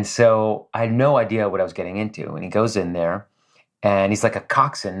 And so I had no idea what I was getting into. And he goes in there and he's like a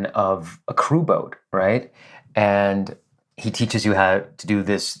coxswain of a crew boat, right? And he teaches you how to do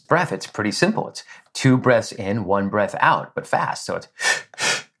this breath. It's pretty simple. It's 2 breaths in, 1 breath out, but fast. So it's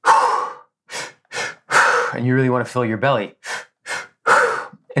and you really want to fill your belly.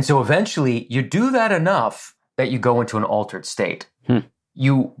 And so eventually you do that enough that you go into an altered state.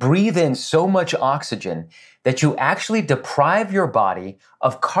 You breathe in so much oxygen that you actually deprive your body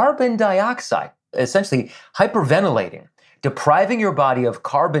of carbon dioxide, essentially hyperventilating, depriving your body of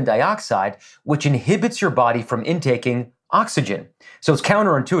carbon dioxide, which inhibits your body from intaking oxygen. So it's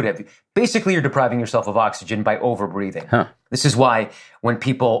counterintuitive. Basically, you're depriving yourself of oxygen by overbreathing. This is why when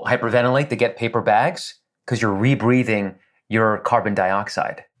people hyperventilate, they get paper bags, because you're rebreathing your carbon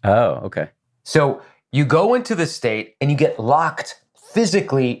dioxide. Oh, okay. So you go into this state and you get locked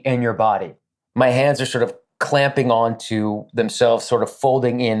physically in your body. My hands are sort of clamping onto themselves, sort of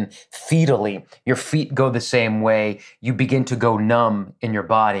folding in fetally. Your feet go the same way. You begin to go numb in your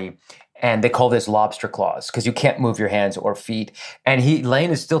body. And they call this lobster claws because you can't move your hands or feet. And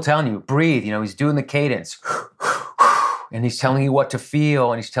Lane is still telling you, breathe. He's doing the cadence. And he's telling you what to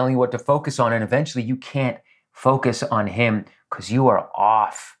feel and he's telling you what to focus on. And eventually you can't focus on him because you are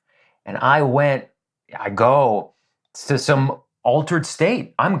off. And I go to some altered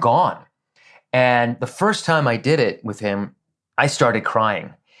state. I'm gone. And the first time I did it with him, I started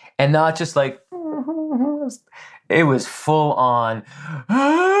crying. And not just like, it was full on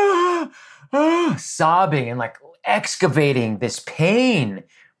sobbing and like excavating this pain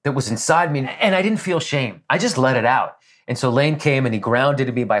that was inside me. And I didn't feel shame. I just let it out. And so Lane came and he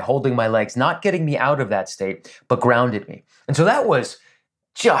grounded me by holding my legs, not getting me out of that state, but grounded me. And so that was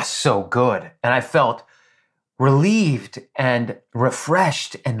just so good. And I felt relieved and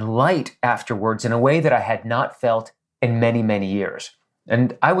refreshed and light afterwards in a way that I had not felt in many, many years.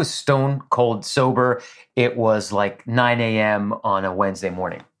 And I was stone cold sober. It was like 9 a.m. on a Wednesday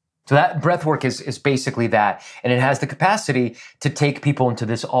morning. So that breath work is basically that. And it has the capacity to take people into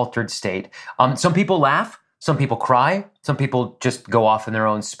this altered state. Some people laugh. Some people cry. Some people just go off in their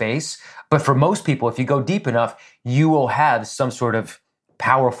own space. But for most people, if you go deep enough, you will have some sort of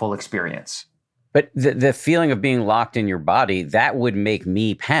powerful experience. But the feeling of being locked in your body, that would make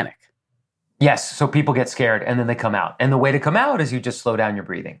me panic. Yes, so people get scared and then they come out. And the way to come out is you just slow down your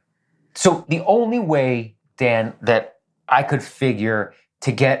breathing. So the only way, Dan, that I could figure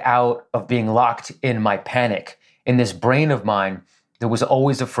to get out of being locked in my panic, in this brain of mine that was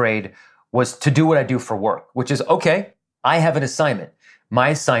always afraid, was to do what I do for work, which is, okay, I have an assignment. My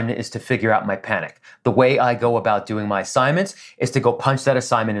assignment is to figure out my panic. The way I go about doing my assignments is to go punch that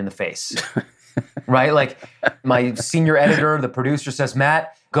assignment in the face. Right? Like my senior editor, the producer says,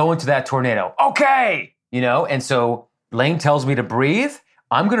 Matt, go into that tornado. Okay. And so Lane tells me to breathe.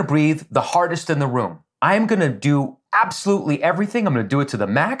 I'm going to breathe the hardest in the room. I'm going to do absolutely everything. I'm going to do it to the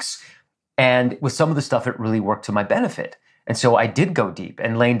max. And with some of the stuff, it really worked to my benefit. And so I did go deep.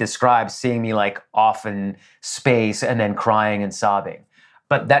 And Lane describes seeing me like off in space and then crying and sobbing.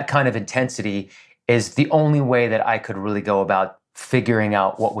 But that kind of intensity is the only way that I could really go about figuring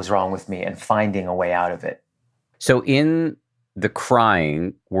out what was wrong with me and finding a way out of it. So in the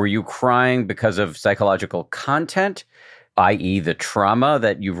crying, were you crying because of psychological content? i.e. the trauma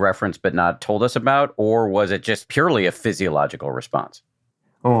that you've referenced but not told us about, or was it just purely a physiological response?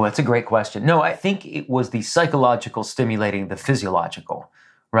 Oh, that's a great question. No, I think it was the psychological stimulating the physiological,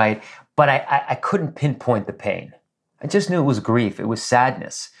 right? But I couldn't pinpoint the pain. I just knew it was grief. It was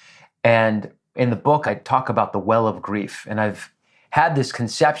sadness. And in the book, I talk about the well of grief. And I've had this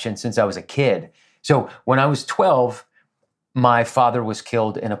conception since I was a kid. So when I was 12, my father was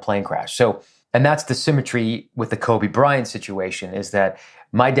killed in a plane crash. And that's the symmetry with the Kobe Bryant situation, is that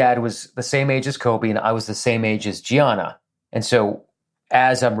my dad was the same age as Kobe and I was the same age as Gianna. And so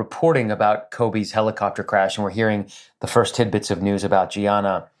as I'm reporting about Kobe's helicopter crash and we're hearing the first tidbits of news about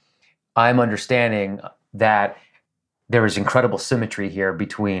Gianna, I'm understanding that there is incredible symmetry here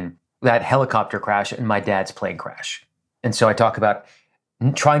between that helicopter crash and my dad's plane crash. And so I talk about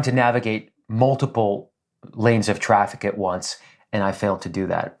trying to navigate multiple lanes of traffic at once, and I failed to do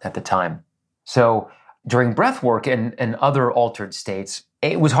that at the time. So during breath work and other altered states,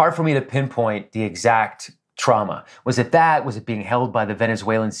 it was hard for me to pinpoint the exact trauma. Was it that? Was it being held by the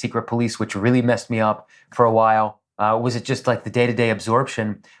Venezuelan secret police, which really messed me up for a while? Was it just like the day-to-day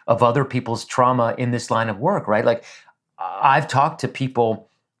absorption of other people's trauma in this line of work, right? Like I've talked to people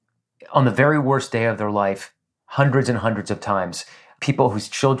on the very worst day of their life, hundreds and hundreds of times, people whose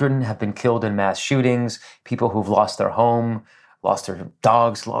children have been killed in mass shootings, people who've lost their home, lost their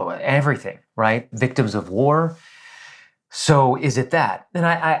dogs, everything, right? Victims of war. So is it that? And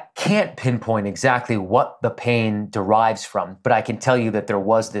I can't pinpoint exactly what the pain derives from, but I can tell you that there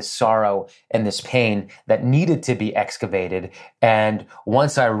was this sorrow and this pain that needed to be excavated. And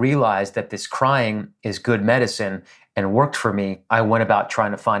once I realized that this crying is good medicine and worked for me, I went about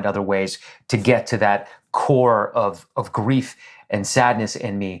trying to find other ways to get to that core of grief and sadness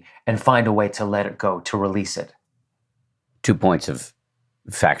in me and find a way to let it go, to release it. 2 points of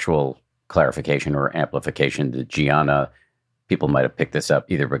factual clarification or amplification. The Gianna, people might have picked this up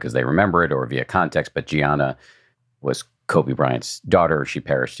either because they remember it or via context, but Gianna was Kobe Bryant's daughter. She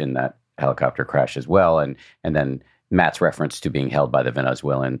perished in that helicopter crash as well. And then Matt's reference to being held by the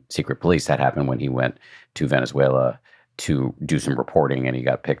Venezuelan secret police, that happened when he went to Venezuela to do some reporting and he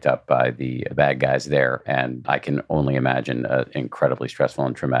got picked up by the bad guys there. And I can only imagine an incredibly stressful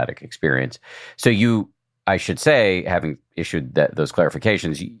and traumatic experience. So you, I should say, having issued those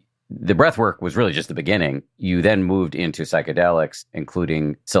clarifications, the breath work was really just the beginning. You then moved into psychedelics,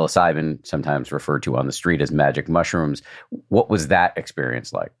 including psilocybin, sometimes referred to on the street as magic mushrooms. What was that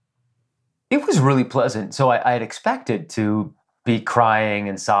experience like? It was really pleasant. So I had expected to be crying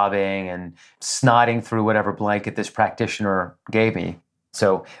and sobbing and snotting through whatever blanket this practitioner gave me.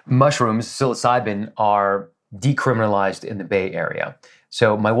 So mushrooms, psilocybin, are decriminalized in the Bay Area.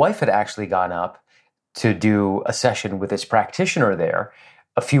 So my wife had actually gone up to do a session with this practitioner there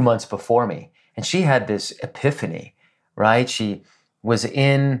a few months before me. And she had this epiphany, right? She was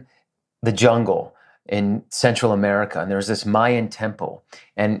in the jungle in Central America, and there was this Mayan temple.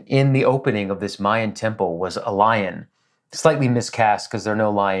 And in the opening of this Mayan temple was a lion, slightly miscast because there are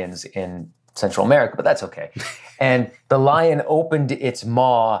no lions in Central America, but that's okay. And the lion opened its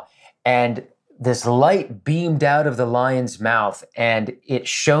maw, and this light beamed out of the lion's mouth, and it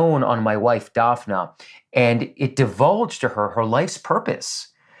shone on my wife, Daphna, and it divulged to her her life's purpose.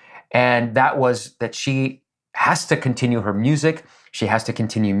 And that was that she has to continue her music. She has to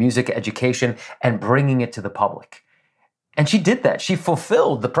continue music education and bringing it to the public. And she did that. She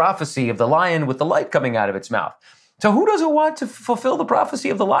fulfilled the prophecy of the lion with the light coming out of its mouth. So who doesn't want to fulfill the prophecy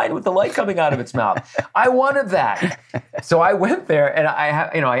of the lion with the light coming out of its mouth? I wanted that. So I went there and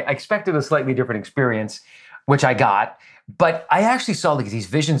I expected a slightly different experience, which I got. But I actually saw like these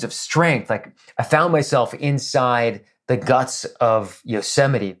visions of strength. Like I found myself inside the guts of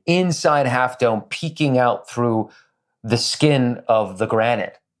Yosemite, inside Half Dome, peeking out through the skin of the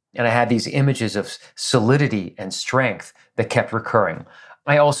granite. And I had these images of solidity and strength that kept recurring.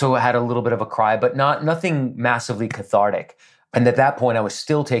 I also had a little bit of a cry, but nothing massively cathartic. And at that point, I was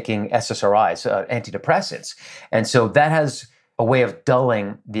still taking SSRIs, antidepressants. And so that has a way of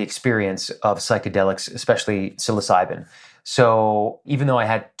dulling the experience of psychedelics, especially psilocybin. So even though I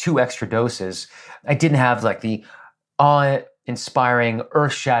had 2 extra doses, I didn't have like the awe-inspiring,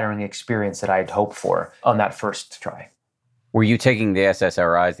 earth-shattering experience that I had hoped for on that first try. Were you taking the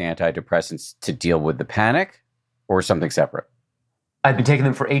SSRIs, the antidepressants, to deal with the panic or something separate? I'd been taking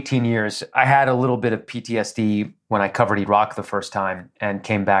them for 18 years. I had a little bit of PTSD when I covered Iraq the first time and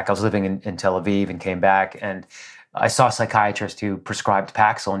came back. I was living in Tel Aviv and came back, and I saw a psychiatrist who prescribed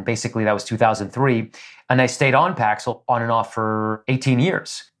Paxil, and basically that was 2003. And I stayed on Paxil on and off for 18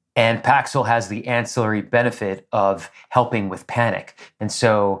 years. And Paxil has the ancillary benefit of helping with panic. And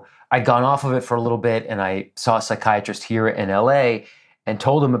so I'd gone off of it for a little bit, and I saw a psychiatrist here in LA and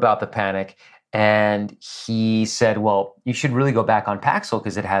told him about the panic. And he said, well, you should really go back on Paxil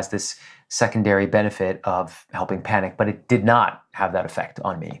because it has this secondary benefit of helping panic. But it did not have that effect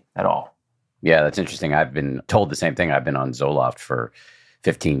on me at all. Yeah, that's interesting. I've been told the same thing. I've been on Zoloft for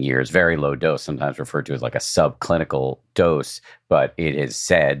 15 years, very low dose, sometimes referred to as like a subclinical dose, but it is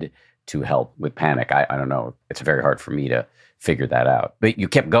said to help with panic. I don't know. It's very hard for me to figure that out. But you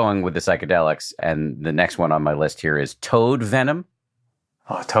kept going with the psychedelics, and the next one on my list here is toad venom.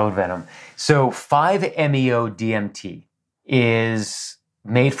 Oh, toad venom. So 5-MeO-DMT is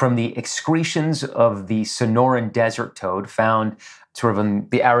made from the excretions of the Sonoran desert toad found sort of on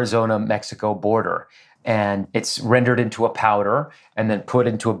the Arizona-Mexico border. And it's rendered into a powder and then put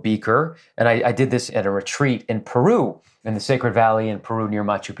into a beaker. And I did this at a retreat in Peru, in the Sacred Valley in Peru near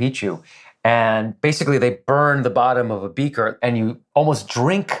Machu Picchu. And basically they burn the bottom of a beaker and you almost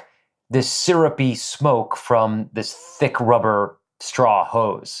drink this syrupy smoke from this thick rubber straw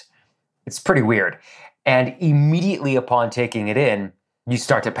hose. It's pretty weird. And immediately upon taking it in, you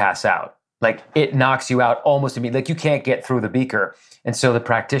start to pass out. Like it knocks you out almost immediately. Like you can't get through the beaker. And so the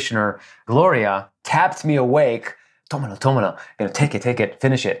practitioner, Gloria, tapped me awake. Tómalo, take it,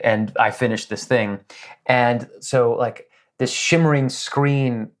 finish it. And I finished this thing. And so like this shimmering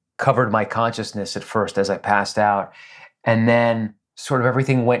screen covered my consciousness at first as I passed out. And then sort of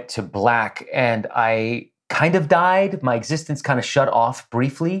everything went to black and I kind of died. My existence kind of shut off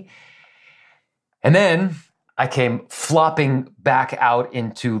briefly. And then I came flopping back out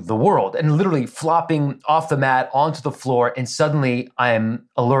into the world and literally flopping off the mat onto the floor. And suddenly I'm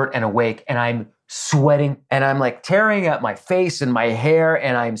alert and awake and I'm sweating and I'm like tearing at my face and my hair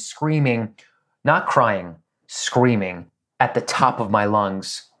and I'm screaming, not crying, screaming at the top of my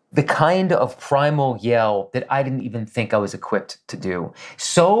lungs. The kind of primal yell that I didn't even think I was equipped to do.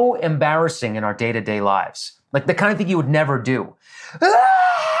 So embarrassing in our day-to-day lives. Like the kind of thing you would never do.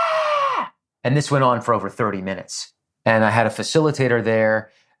 Ah! And this went on for over 30 minutes. And I had a facilitator there,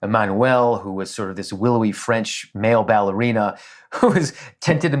 Emmanuel, who was sort of this willowy French male ballerina who was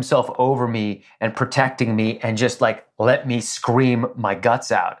tented himself over me and protecting me and just like let me scream my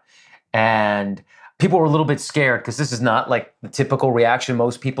guts out. And people were a little bit scared because this is not like the typical reaction.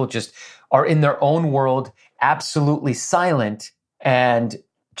 Most people just are in their own world, absolutely silent and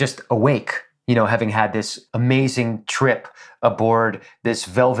just awake, having had this amazing trip aboard this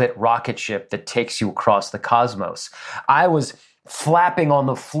velvet rocket ship that takes you across the cosmos. I was flapping on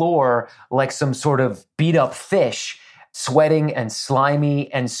the floor like some sort of beat up fish, sweating and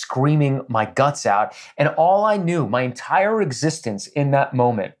slimy and screaming my guts out. And all I knew, my entire existence in that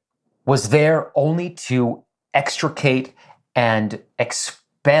moment, was there only to extricate and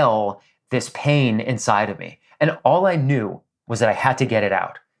expel this pain inside of me. And all I knew was that I had to get it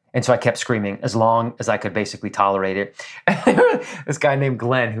out. And so I kept screaming as long as I could basically tolerate it. This guy named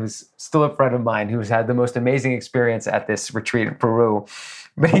Glenn, who's still a friend of mine, who's had the most amazing experience at this retreat in Peru.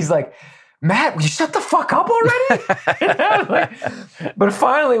 But he's like, Matt, will you shut the fuck up already? But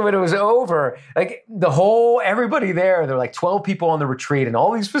finally, when it was over, like everybody there were like 12 people on the retreat and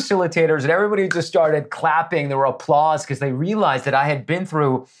all these facilitators and everybody just started clapping. There were applause because they realized that I had been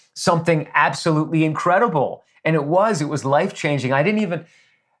through something absolutely incredible. And it was life-changing. I didn't even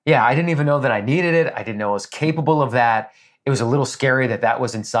know that I needed it. I didn't know I was capable of that. It was a little scary that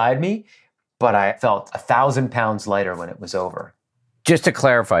was inside me, but I felt 1,000 pounds lighter when it was over. Just to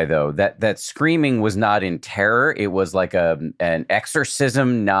clarify, though, that screaming was not in terror. It was like an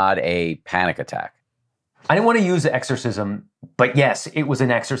exorcism, not a panic attack. I didn't want to use exorcism, but yes, it was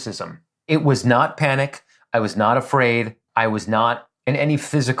an exorcism. It was not panic. I was not afraid. I was not in any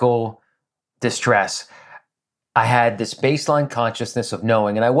physical distress. I had this baseline consciousness of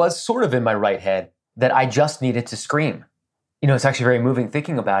knowing, and I was sort of in my right head, that I just needed to scream. It's actually very moving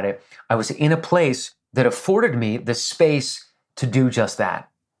thinking about it. I was in a place that afforded me the space to do just that.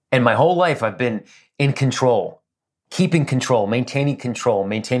 And my whole life, I've been in control, keeping control, maintaining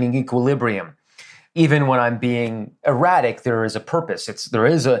equilibrium. Even when I'm being erratic, there is a purpose. There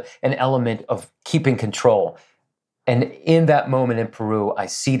is an element of keeping control. And in that moment in Peru, I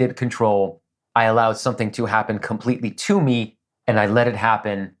ceded control. I allowed something to happen completely to me, and I let it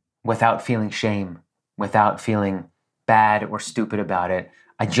happen without feeling shame, without feeling bad or stupid about it.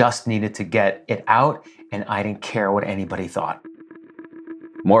 I just needed to get it out, and I didn't care what anybody thought.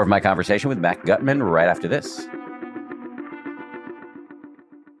 More of my conversation with Matt Gutman right after this.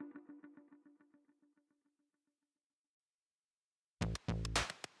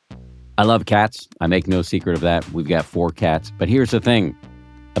 I love cats. I make no secret of that. We've got 4 cats. But here's the thing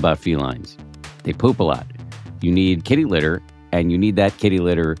about felines. They poop a lot. You need kitty litter, and you need that kitty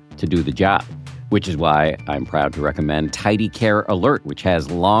litter to do the job, which is why I'm proud to recommend Tidy Care Alert, which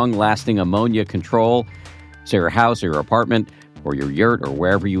has long-lasting ammonia control, so your house or your apartment or your yurt or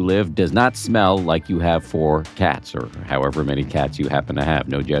wherever you live does not smell like you have 4 cats or however many cats you happen to have.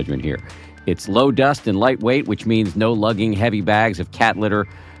 No judgment here. It's low dust and lightweight, which means no lugging heavy bags of cat litter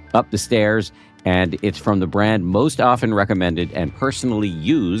up the stairs, and it's from the brand most often recommended and personally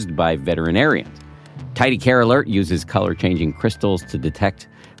used by veterinarians. Tidy Care Alert uses color-changing crystals to detect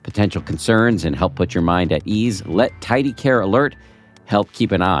potential concerns and help put your mind at ease. Let Tidy Care Alert help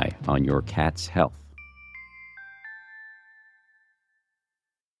keep an eye on your cat's health.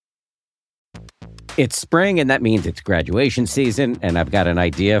 It's spring, and that means it's graduation season, and I've got an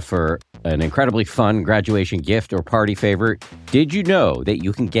idea for an incredibly fun graduation gift or party favor. Did you know that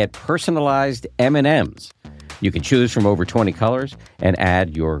you can get personalized M&Ms? You can choose from over 20 colors and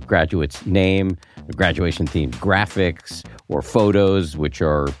add your graduate's name, graduation-themed graphics, or photos, which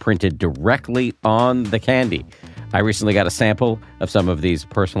are printed directly on the candy. I recently got a sample of some of these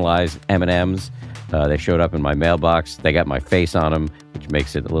personalized M&Ms. They showed up in my mailbox. They got my face on them, which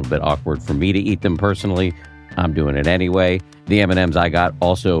makes it a little bit awkward for me to eat them personally. I'm doing it anyway. The M&Ms I got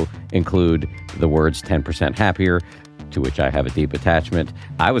also include the words 10% happier, to which I have a deep attachment.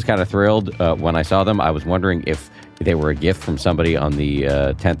 I was kind of thrilled when I saw them. I was wondering if they were a gift from somebody on the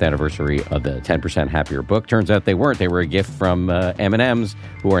 10th anniversary of the 10% Happier book. Turns out they weren't. They were a gift from M&Ms,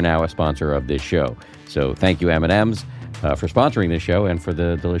 who are now a sponsor of this show. So thank you, M&Ms. For sponsoring this show and for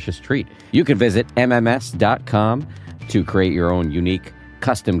the delicious treat. You can visit MMS.com to create your own unique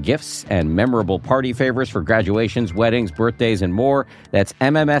custom gifts and memorable party favors for graduations, weddings, birthdays, and more. That's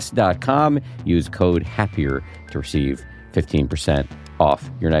MMS.com. Use code HAPPIER to receive 15% off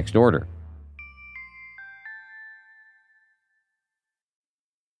your next order.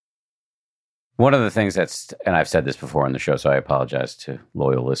 One of the things and I've said this before on the show, so I apologize to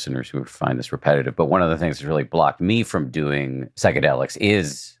loyal listeners who find this repetitive, but one of the things that's really blocked me from doing psychedelics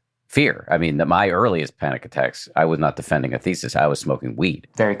is fear. I mean, my earliest panic attacks, I was not defending a thesis. I was smoking weed.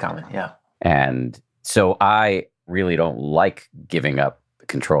 Very common, yeah. And so I really don't like giving up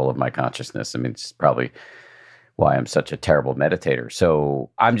control of my consciousness. I mean, it's probably why I'm such a terrible meditator. So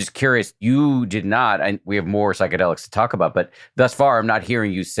I'm just curious, you did not, and we have more psychedelics to talk about, but thus far I'm not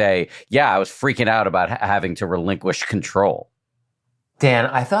hearing you say, yeah, I was freaking out about having to relinquish control. Dan,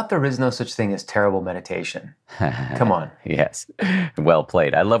 I thought there is no such thing as terrible meditation. Come on. Yes. Well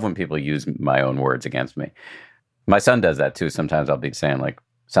played. I love when people use my own words against me. My son does that too. Sometimes I'll be saying like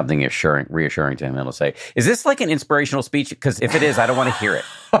something reassuring to him, and he'll say, is this like an inspirational speech? Because if it is, I don't want to hear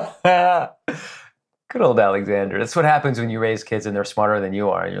it. Good old Alexander. That's what happens when you raise kids and they're smarter than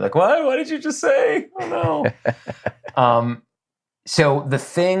you are. And you're like, what? What did you just say? Oh, no. So the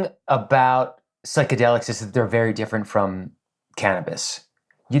thing about psychedelics is that they're very different from cannabis.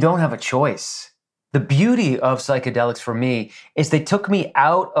 You don't have a choice. The beauty of psychedelics for me is they took me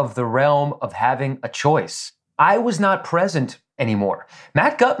out of the realm of having a choice. I was not present anymore.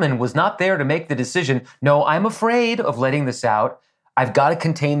 Matt Gutman was not there to make the decision. No, I'm afraid of letting this out. I've got to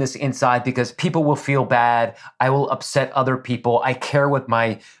contain this inside because people will feel bad. I will upset other people. I care what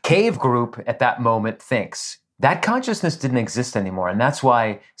my cave group at that moment thinks. That consciousness didn't exist anymore. And that's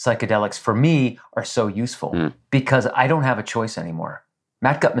why psychedelics for me are so useful because I don't have a choice anymore.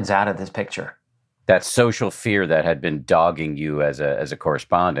 Matt Gutman's out of this picture. That social fear that had been dogging you as a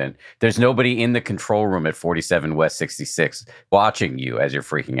correspondent. There's nobody in the control room at 47 West 66 watching you as you're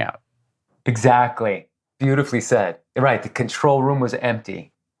freaking out. Exactly. Beautifully said. Right. The control room was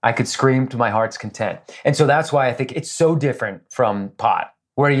empty. I could scream to my heart's content. And so that's why I think it's so different from pot,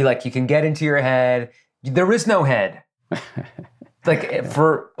 where you can get into your head. There is no head. Like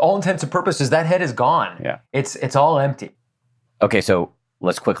for all intents and purposes, that head is gone. Yeah. It's all empty. Okay. So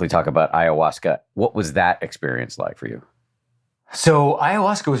let's quickly talk about ayahuasca. What was that experience like for you? So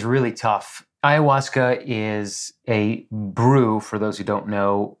ayahuasca was really tough. Ayahuasca is a brew, for those who don't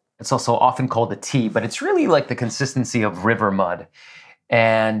know. It's also often called a tea, but it's really like the consistency of river mud.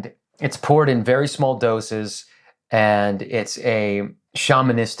 And it's poured in very small doses, and it's a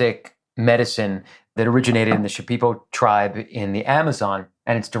shamanistic medicine that originated in the Shipibo tribe in the Amazon,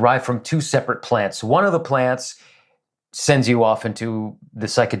 and it's derived from 2 separate plants. One of the plants sends you off into the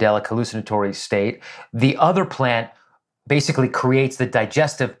psychedelic hallucinatory state. The other plant basically creates the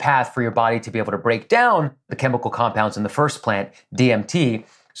digestive path for your body to be able to break down the chemical compounds in the first plant, DMT,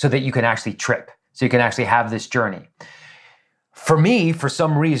 so that you can actually trip, so you can actually have this journey. For me, for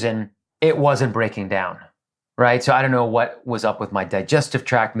some reason, it wasn't breaking down, right? So I don't know what was up with my digestive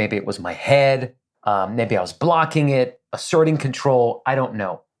tract. Maybe it was my head. Maybe I was blocking it, asserting control. I don't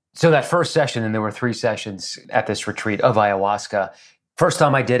know. So that first session, and there were 3 sessions at this retreat of ayahuasca, First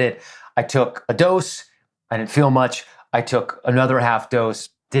time I did it, I took a dose. I didn't feel much. I took another half dose,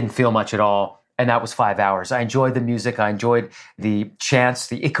 didn't feel much at all. And that was 5 hours. I enjoyed the music. I enjoyed the chants,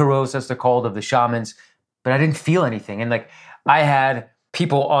 the Icaros, as they're called, of the shamans, but I didn't feel anything. And like, I had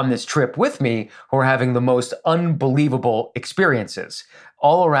people on this trip with me who were having the most unbelievable experiences.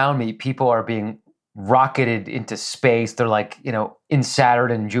 All around me, people are being rocketed into space. They're like, in Saturn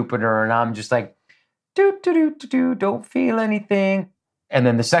and Jupiter. And I'm just like, don't feel anything. And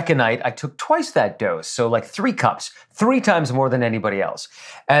then the second night, I took twice that dose. So like 3 cups, 3 times more than anybody else.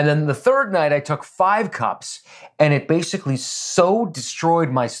 And then the third night, I took 5 cups. And it basically so destroyed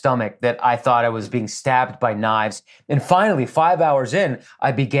my stomach that I thought I was being stabbed by knives. And finally, 5 hours in,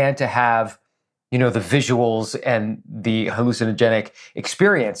 I began to have, the visuals and the hallucinogenic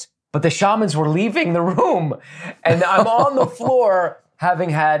experience. But the shamans were leaving the room. And I'm on the floor having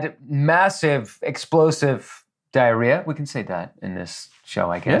had massive explosive diarrhea. We can say that in this show,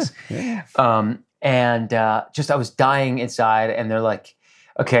 I guess. Yeah. I was dying inside, and they're like,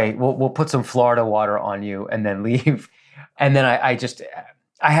 okay, we'll put some Florida water on you and then leave. And then I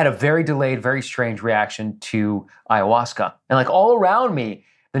had a very delayed, very strange reaction to ayahuasca. And like all around me,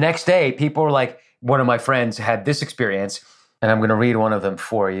 the next day, people were like, one of my friends had this experience, and I'm going to read one of them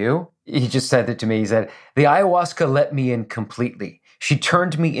for you. He just said it to me. He said, the ayahuasca let me in completely. She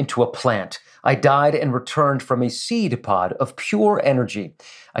turned me into a plant. I died and returned from a seed pod of pure energy.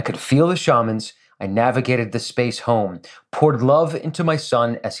 I could feel the shamans. I navigated the space home, poured love into my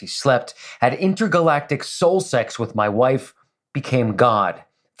son as he slept, had intergalactic soul sex with my wife, became God,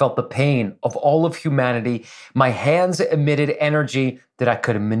 felt the pain of all of humanity. My hands emitted energy that I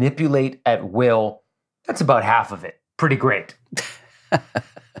could manipulate at will. That's about half of it. Pretty great.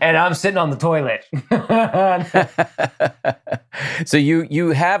 And I'm sitting on the toilet. So you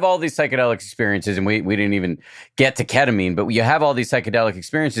have all these psychedelic experiences, and we didn't even get to ketamine, but you have all these psychedelic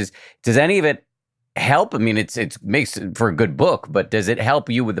experiences. Does any of it help? I mean, it makes for a good book, but does it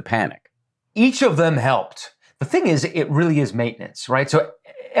help you with the panic? Each of them helped. The thing is, it really is maintenance, right? So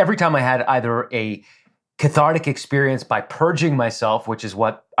every time I had either a cathartic experience by purging myself, which is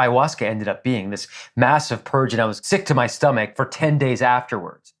what ayahuasca ended up being, this massive purge, and I was sick to my stomach for 10 days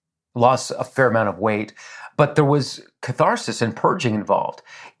afterwards. Lost a fair amount of weight, but there was catharsis and purging involved.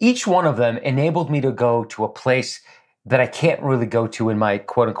 Each one of them enabled me to go to a place that I can't really go to in my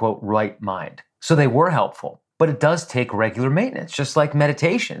quote-unquote right mind. So they were helpful, but it does take regular maintenance, just like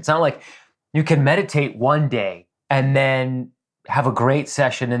meditation. It's not like you can meditate one day and then have a great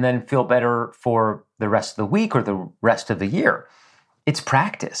session and then feel better for the rest of the week or the rest of the year. It's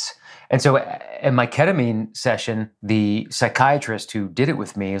practice. And so in my ketamine session, the psychiatrist who did it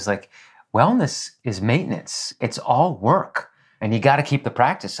with me was like, wellness is maintenance. It's all work, and you got to keep the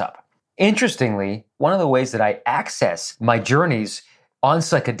practice up. Interestingly, one of the ways that I access my journeys on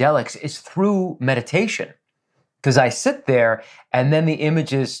psychedelics is through meditation, because I sit there and then the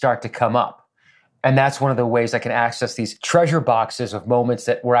images start to come up. And that's one of the ways I can access these treasure boxes of moments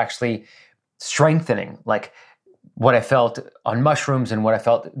that were actually strengthening, like what I felt on mushrooms and what I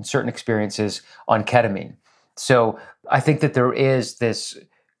felt in certain experiences on ketamine. So I think that there is this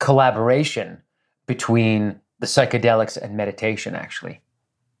collaboration between the psychedelics and meditation, actually.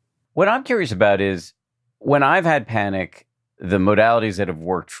 What I'm curious about is when I've had panic, the modalities that have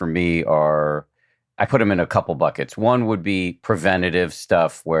worked for me are, I put them in a couple buckets. One would be preventative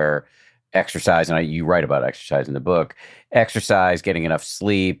stuff where exercise, and you write about exercise in the book, exercise, getting enough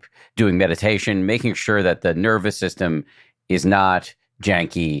sleep, doing meditation, making sure that the nervous system is not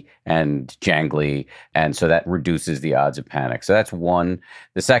janky and jangly, and so that reduces the odds of panic. So that's one.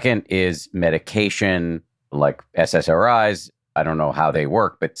 The second is medication, like SSRIs. I don't know how they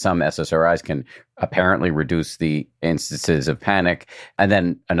work, but some SSRIs can apparently reduce the instances of panic. And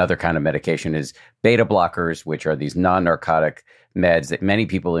then another kind of medication is beta blockers, which are these non-narcotic meds that many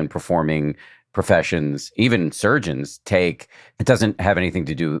people in performing professions, even surgeons, take. It doesn't have anything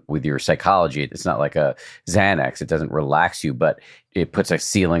to do with your psychology. It's not like a Xanax. It doesn't relax you, but it puts a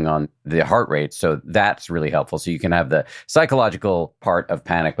ceiling on the heart rate. So that's really helpful. So you can have the psychological part of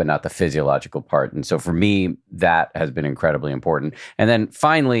panic, but not the physiological part. And so for me, that has been incredibly important. And then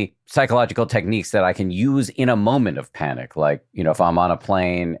finally, psychological techniques that I can use in a moment of panic. Like, if I'm on a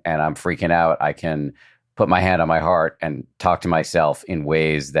plane and I'm freaking out, I can put my hand on my heart and talk to myself in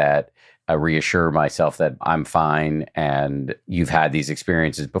ways that reassure myself that I'm fine and you've had these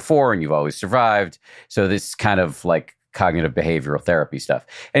experiences before and you've always survived. So this kind of like cognitive behavioral therapy stuff.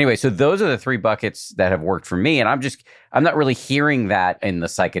 Anyway, so those are the 3 buckets that have worked for me. And I'm not really hearing that in the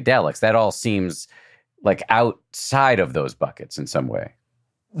psychedelics. That all seems like outside of those buckets in some way.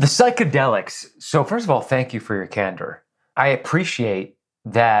 The psychedelics. So first of all, thank you for your candor. I appreciate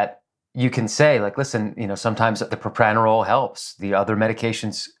that you can say, like, listen, sometimes the propranolol helps, the other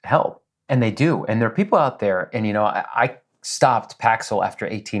medications help, and they do. And there are people out there, and, I stopped Paxil after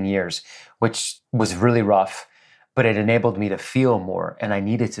 18 years, which was really rough, but it enabled me to feel more, and I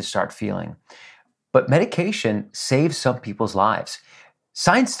needed to start feeling. But medication saves some people's lives.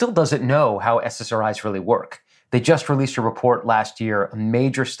 Science still doesn't know how SSRIs really work. They just released a report last year, a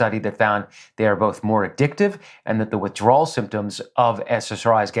major study that found they are both more addictive and that the withdrawal symptoms of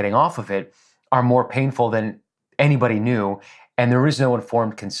SSRIs getting off of it are more painful than anybody knew, and there is no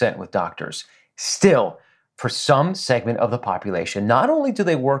informed consent with doctors. Still, for some segment of the population, not only do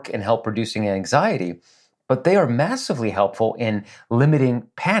they work in help reducing anxiety, but they are massively helpful in limiting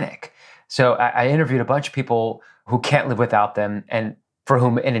panic. So I interviewed a bunch of people who can't live without them and for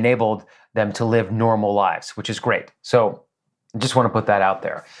whom it enabled them to live normal lives, which is great. So I just want to put that out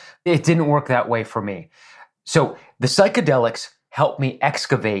there. It didn't work that way for me. So the psychedelics helped me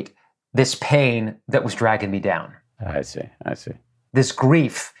excavate this pain that was dragging me down. I see. This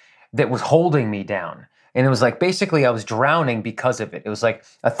grief that was holding me down. And it was like, basically, I was drowning because of it. It was like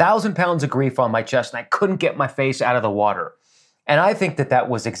 1,000 pounds of grief on my chest, and I couldn't get my face out of the water. And I think that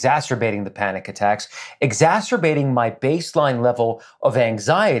was exacerbating the panic attacks, exacerbating my baseline level of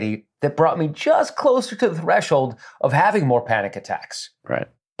anxiety that brought me just closer to the threshold of having more panic attacks. Right.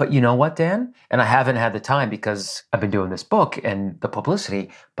 But you know what, Dan? And I haven't had the time because I've been doing this book and the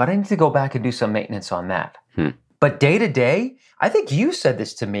publicity, but I need to go back and do some maintenance on that. But day to day, I think you said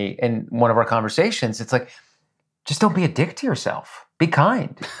this to me in one of our conversations. It's like, just don't be a dick to yourself. Be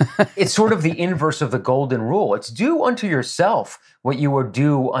kind. It's sort of the inverse of the golden rule. It's do unto yourself what you would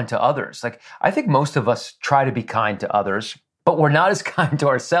do unto others. Like, I think most of us try to be kind to others, but we're not as kind to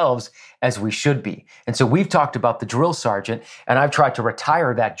ourselves as we should be. And so we've talked about the drill sergeant, and I've tried to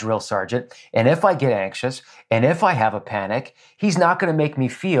retire that drill sergeant. And if I get anxious, and if I have a panic, he's not going to make me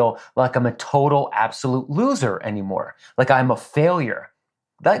feel like I'm a total absolute loser anymore. Like I'm a failure.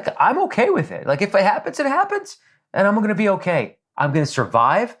 Like I'm okay with it. Like if it happens, it happens, and I'm going to be okay. I'm going to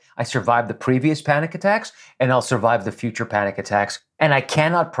survive. I survived the previous panic attacks, and I'll survive the future panic attacks. And I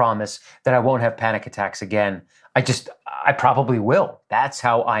cannot promise that I won't have panic attacks again. I probably will. That's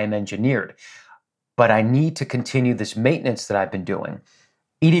how I am engineered. But I need to continue this maintenance that I've been doing.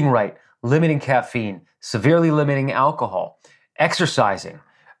 Eating right, limiting caffeine, severely limiting alcohol, exercising,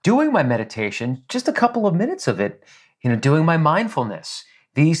 doing my meditation, just a couple of minutes of it, doing my mindfulness.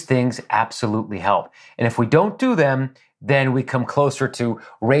 These things absolutely help. And if we don't do them, then we come closer to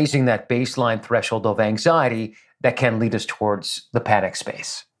raising that baseline threshold of anxiety that can lead us towards the panic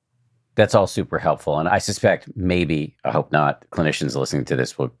space. That's all super helpful. And I suspect maybe, I hope not, clinicians listening to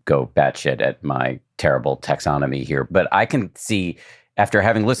this will go batshit at my terrible taxonomy here. But I can see, after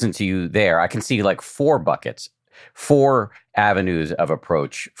having listened to you there, I can see like 4 buckets, 4 avenues of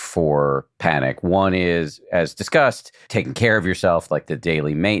approach for panic. One is, as discussed, taking care of yourself, like the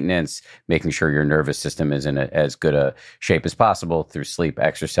daily maintenance, making sure your nervous system is in as good a shape as possible through sleep,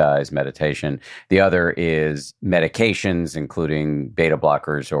 exercise, meditation. The other is medications, including beta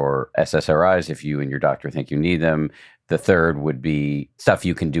blockers or SSRIs, if you and your doctor think you need them. The third would be stuff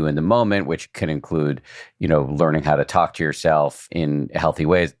you can do in the moment, which can include, learning how to talk to yourself in healthy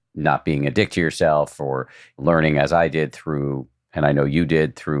ways, not being a dick to yourself, or learning, as I did through, and I know you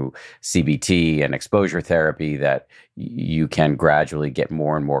did, through CBT and exposure therapy, that you can gradually get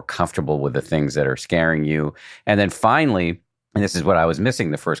more and more comfortable with the things that are scaring you. And then finally, and this is what I was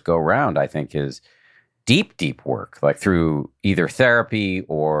missing the first go round, I think, is deep, deep work, like through either therapy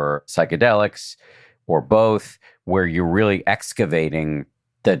or psychedelics or both, where you're really excavating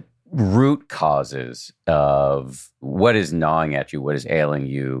the root causes of what is gnawing at you, what is ailing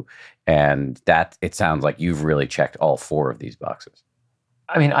you. And that, it sounds like you've really checked all 4 of these boxes.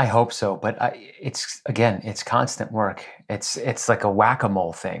 I mean, I hope so, but it's constant work. It's like a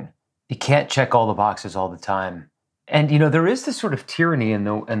whack-a-mole thing. You can't check all the boxes all the time. And, there is this sort of tyranny in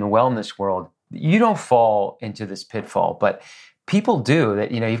the wellness world. You don't fall into this pitfall, but people do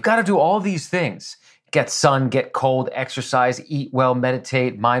that. You've got to do all these things. Get sun, get cold, exercise, eat well,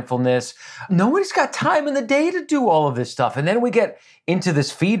 meditate, mindfulness. Nobody's got time in the day to do all of this stuff. And then we get into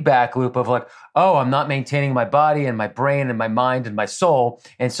this feedback loop of like, oh, I'm not maintaining my body and my brain and my mind and my soul,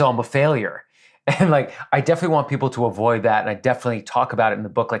 and so I'm a failure. And like, I definitely want people to avoid that. And I definitely talk about it in the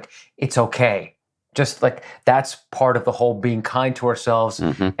book. Like, it's okay. Just like, that's part of the whole being kind to ourselves.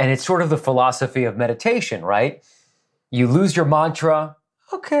 Mm-hmm. And it's sort of the philosophy of meditation, right? You lose your mantra.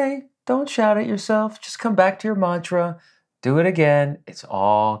 Okay. Don't shout at yourself. Just come back to your mantra. Do it again. It's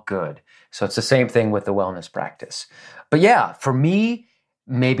all good. So it's the same thing with the wellness practice. But yeah, for me,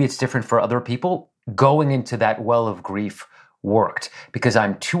 maybe it's different for other people. going into that well of grief worked because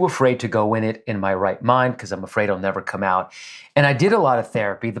I'm too afraid to go in it in my right mind because I'm afraid I'll never come out. And I did a lot of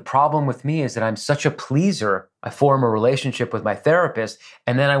therapy. The problem with me is that I'm such a pleaser. I form a relationship with my therapist,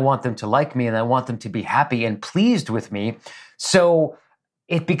 and then I want them to like me, and I want them to be happy and pleased with me. So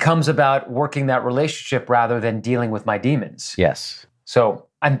it becomes about working that relationship rather than dealing with my demons. Yes. So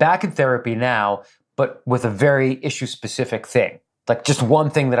I'm back in therapy now, but with a very issue-specific thing. Like just one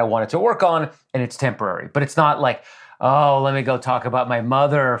thing that I wanted to work on, and it's temporary. But it's not like, oh, let me go talk about my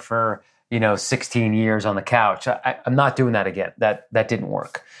mother for, 16 years on the couch. I'm not doing that again. That didn't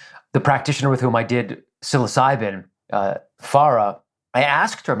work. The practitioner with whom I did psilocybin, Farah, I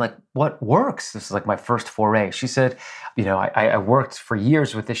asked her, I'm like, what works? This is like my first foray. She said, I worked for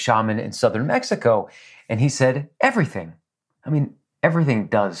years with this shaman in southern Mexico. And he said, everything. I mean, everything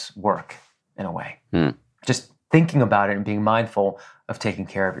does work in a way. Just thinking about it and being mindful of taking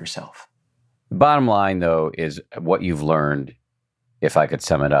care of yourself. Bottom line, though, is what you've learned, if I could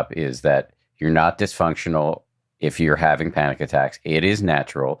sum it up, is that you're not dysfunctional if you're having panic attacks. It is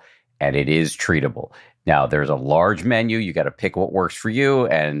natural and it is treatable. Now, there's a large menu. You got to pick what works for you,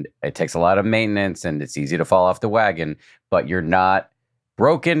 and it takes a lot of maintenance, and it's easy to fall off the wagon, but you're not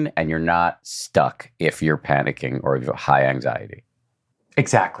broken and you're not stuck if you're panicking or you have high anxiety.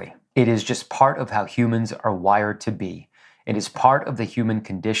 Exactly. It is just part of how humans are wired to be. It is part of the human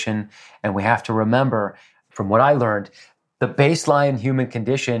condition. And we have to remember, from what I learned, the baseline human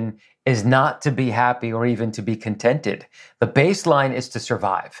condition is not to be happy or even to be contented. The baseline is to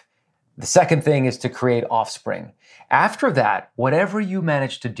survive. The second thing is to create offspring. After that, whatever you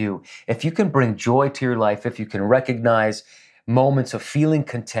manage to do, if you can bring joy to your life, if you can recognize moments of feeling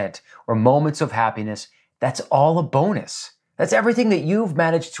content or moments of happiness, that's all a bonus. That's everything that you've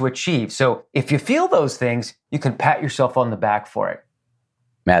managed to achieve. So if you feel those things, you can pat yourself on the back for it.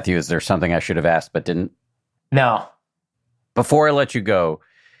 Matthew, is there something I should have asked but didn't? No. Before I let you go,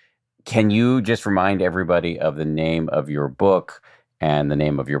 can you just remind everybody of the name of your book and the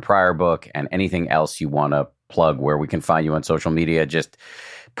name of your prior book and anything else you want to plug where we can find you on social media? Just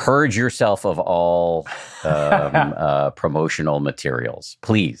purge yourself of all promotional materials,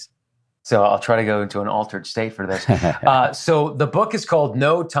 please. So I'll try to go into an altered state for this. So the book is called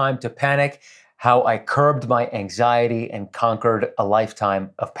No Time to Panic: How I Curbed My Anxiety and Conquered a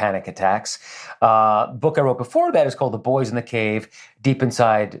Lifetime of Panic Attacks. Book I wrote before that is called The Boys in the Cave: Deep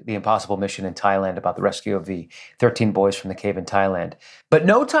Inside the Impossible Mission in Thailand, about the rescue of the 13 boys from the cave in Thailand. But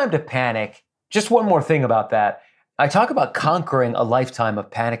No Time to Panic, just one more thing about that. I talk about conquering a lifetime of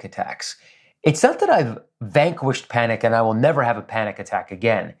panic attacks. It's not that I've vanquished panic and I will never have a panic attack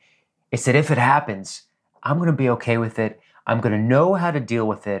again. It's that if it happens, I'm going to be okay with it. I'm going to know how to deal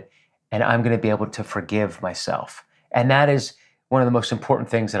with it. And I'm going to be able to forgive myself. And that is one of the most important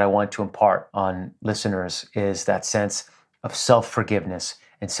things that I want to impart on listeners, is that sense of self-forgiveness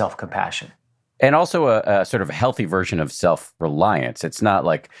and self-compassion. And also a sort of healthy version of self-reliance. It's not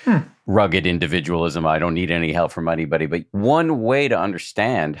like rugged individualism. I don't need any help from anybody. But one way to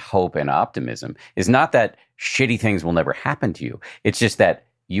understand hope and optimism is not that shitty things will never happen to you. It's just that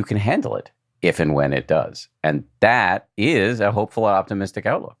you can handle it if and when it does. And that is a hopeful, optimistic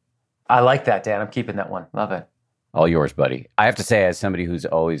outlook. I like that, Dan. I'm keeping that one. Love it. All yours, buddy. I have to say, as somebody who's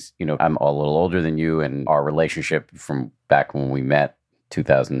always, I'm a little older than you, and our relationship from back when we met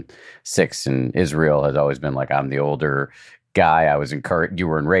 2006 in Israel has always been like, I'm the older guy. I was encouraged. You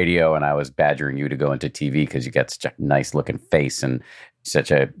were in radio and I was badgering you to go into TV because you got such a nice looking face and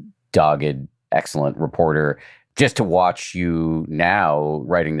such a dogged, excellent reporter. Just to watch you now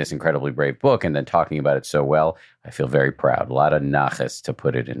writing this incredibly brave book and then talking about it so well, I feel very proud. A lot of nachas, to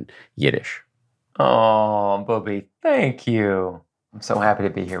put it in Yiddish. Oh, Bobby, thank you. I'm so happy to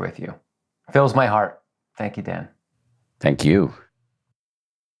be here with you. Fills my heart. Thank you, Dan. Thank you.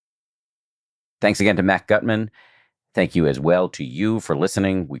 Thanks again to Matt Gutman. Thank you as well to you for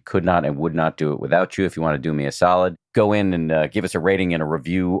listening. We could not and would not do it without you. If you want to do me a solid, go in and give us a rating and a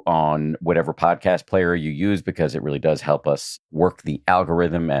review on whatever podcast player you use, because it really does help us work the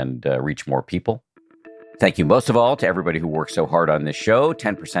algorithm and reach more people. Thank you most of all to everybody who works so hard on this show.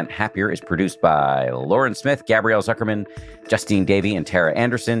 10% Happier is produced by Lauren Smith, Gabrielle Zuckerman, Justine Davey, and Tara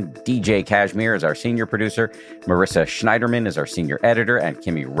Anderson. DJ Kashmir is our senior producer. Marissa Schneiderman is our senior editor. And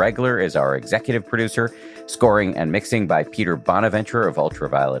Kimmy Regler is our executive producer. Scoring and mixing by Peter Bonaventure of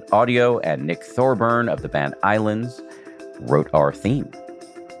Ultraviolet Audio. And Nick Thorburn of the band Islands wrote our theme.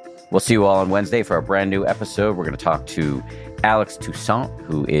 We'll see you all on Wednesday for a brand new episode. We're going to talk to Alex Toussaint,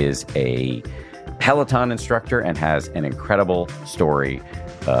 who is a Peloton instructor and has an incredible story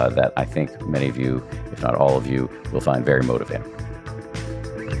that I think many of you, if not all of you, will find very motivating.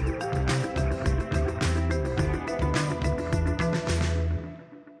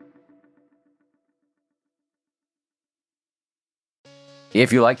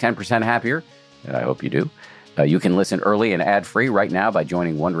 If you like 10% Happier, and I hope you do, you can listen early and ad-free right now by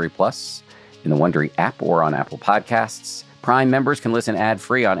joining Wondery Plus in the Wondery app or on Apple Podcasts. Prime members can listen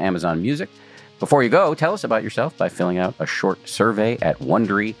ad-free on Amazon Music. Before you go, tell us about yourself by filling out a short survey at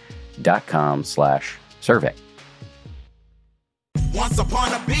Wondery.com/survey. Once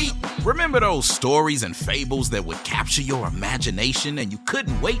upon a beat. Remember those stories and fables that would capture your imagination and you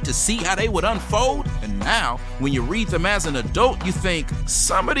couldn't wait to see how they would unfold? And now, when you read them as an adult, you think,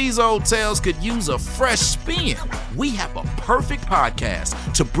 some of these old tales could use a fresh spin. We have a perfect podcast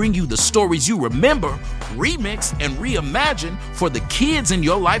to bring you the stories you remember, remix, and reimagine for the kids in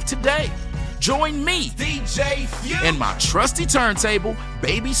your life today. Join me, DJ Few, and my trusty turntable,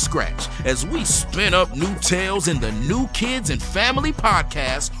 Baby Scratch, as we spin up new tales in the New Kids and Family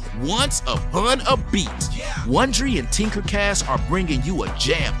podcast, Once Upon a Beat. Wondery and Tinkercast are bringing you a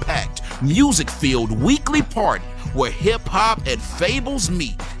jam-packed, music-filled weekly party where hip-hop and fables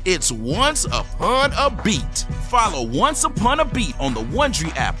meet. It's Once Upon a Beat. Follow Once Upon a Beat on the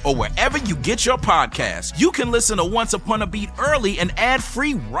Wondery app or wherever you get your podcasts. You can listen to Once Upon a Beat early and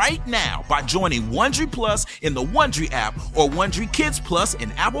ad-free right now by joining Wondery Plus in the Wondery app or Wondery Kids Plus in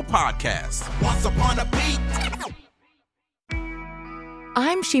Apple Podcasts. Once Upon a Beat.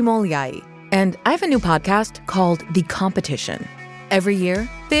 I'm Shimol Yai, and I have a new podcast called The Competition. Every year,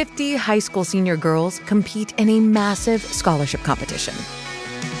 50 high school senior girls compete in a massive scholarship competition.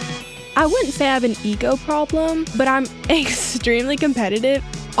 I wouldn't say I have an ego problem, but I'm extremely competitive.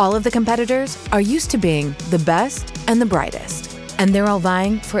 All of the competitors are used to being the best and the brightest, and they're all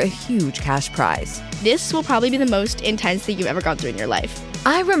vying for a huge cash prize. This will probably be the most intense thing you've ever gone through in your life.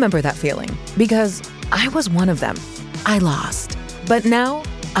 I remember that feeling because I was one of them. I lost. But now,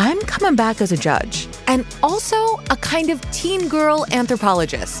 I'm coming back as a judge and also a kind of teen girl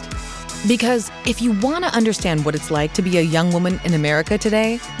anthropologist. Because if you want to understand what it's like to be a young woman in America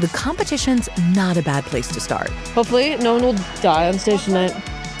today, the competition's not a bad place to start. Hopefully, no one will die on stage tonight.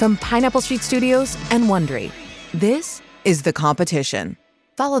 From Pineapple Street Studios and Wondery, this is The Competition.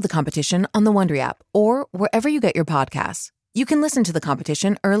 Follow The Competition on the Wondery app or wherever you get your podcasts. You can listen to The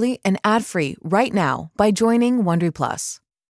Competition early and ad-free right now by joining Wondery Plus.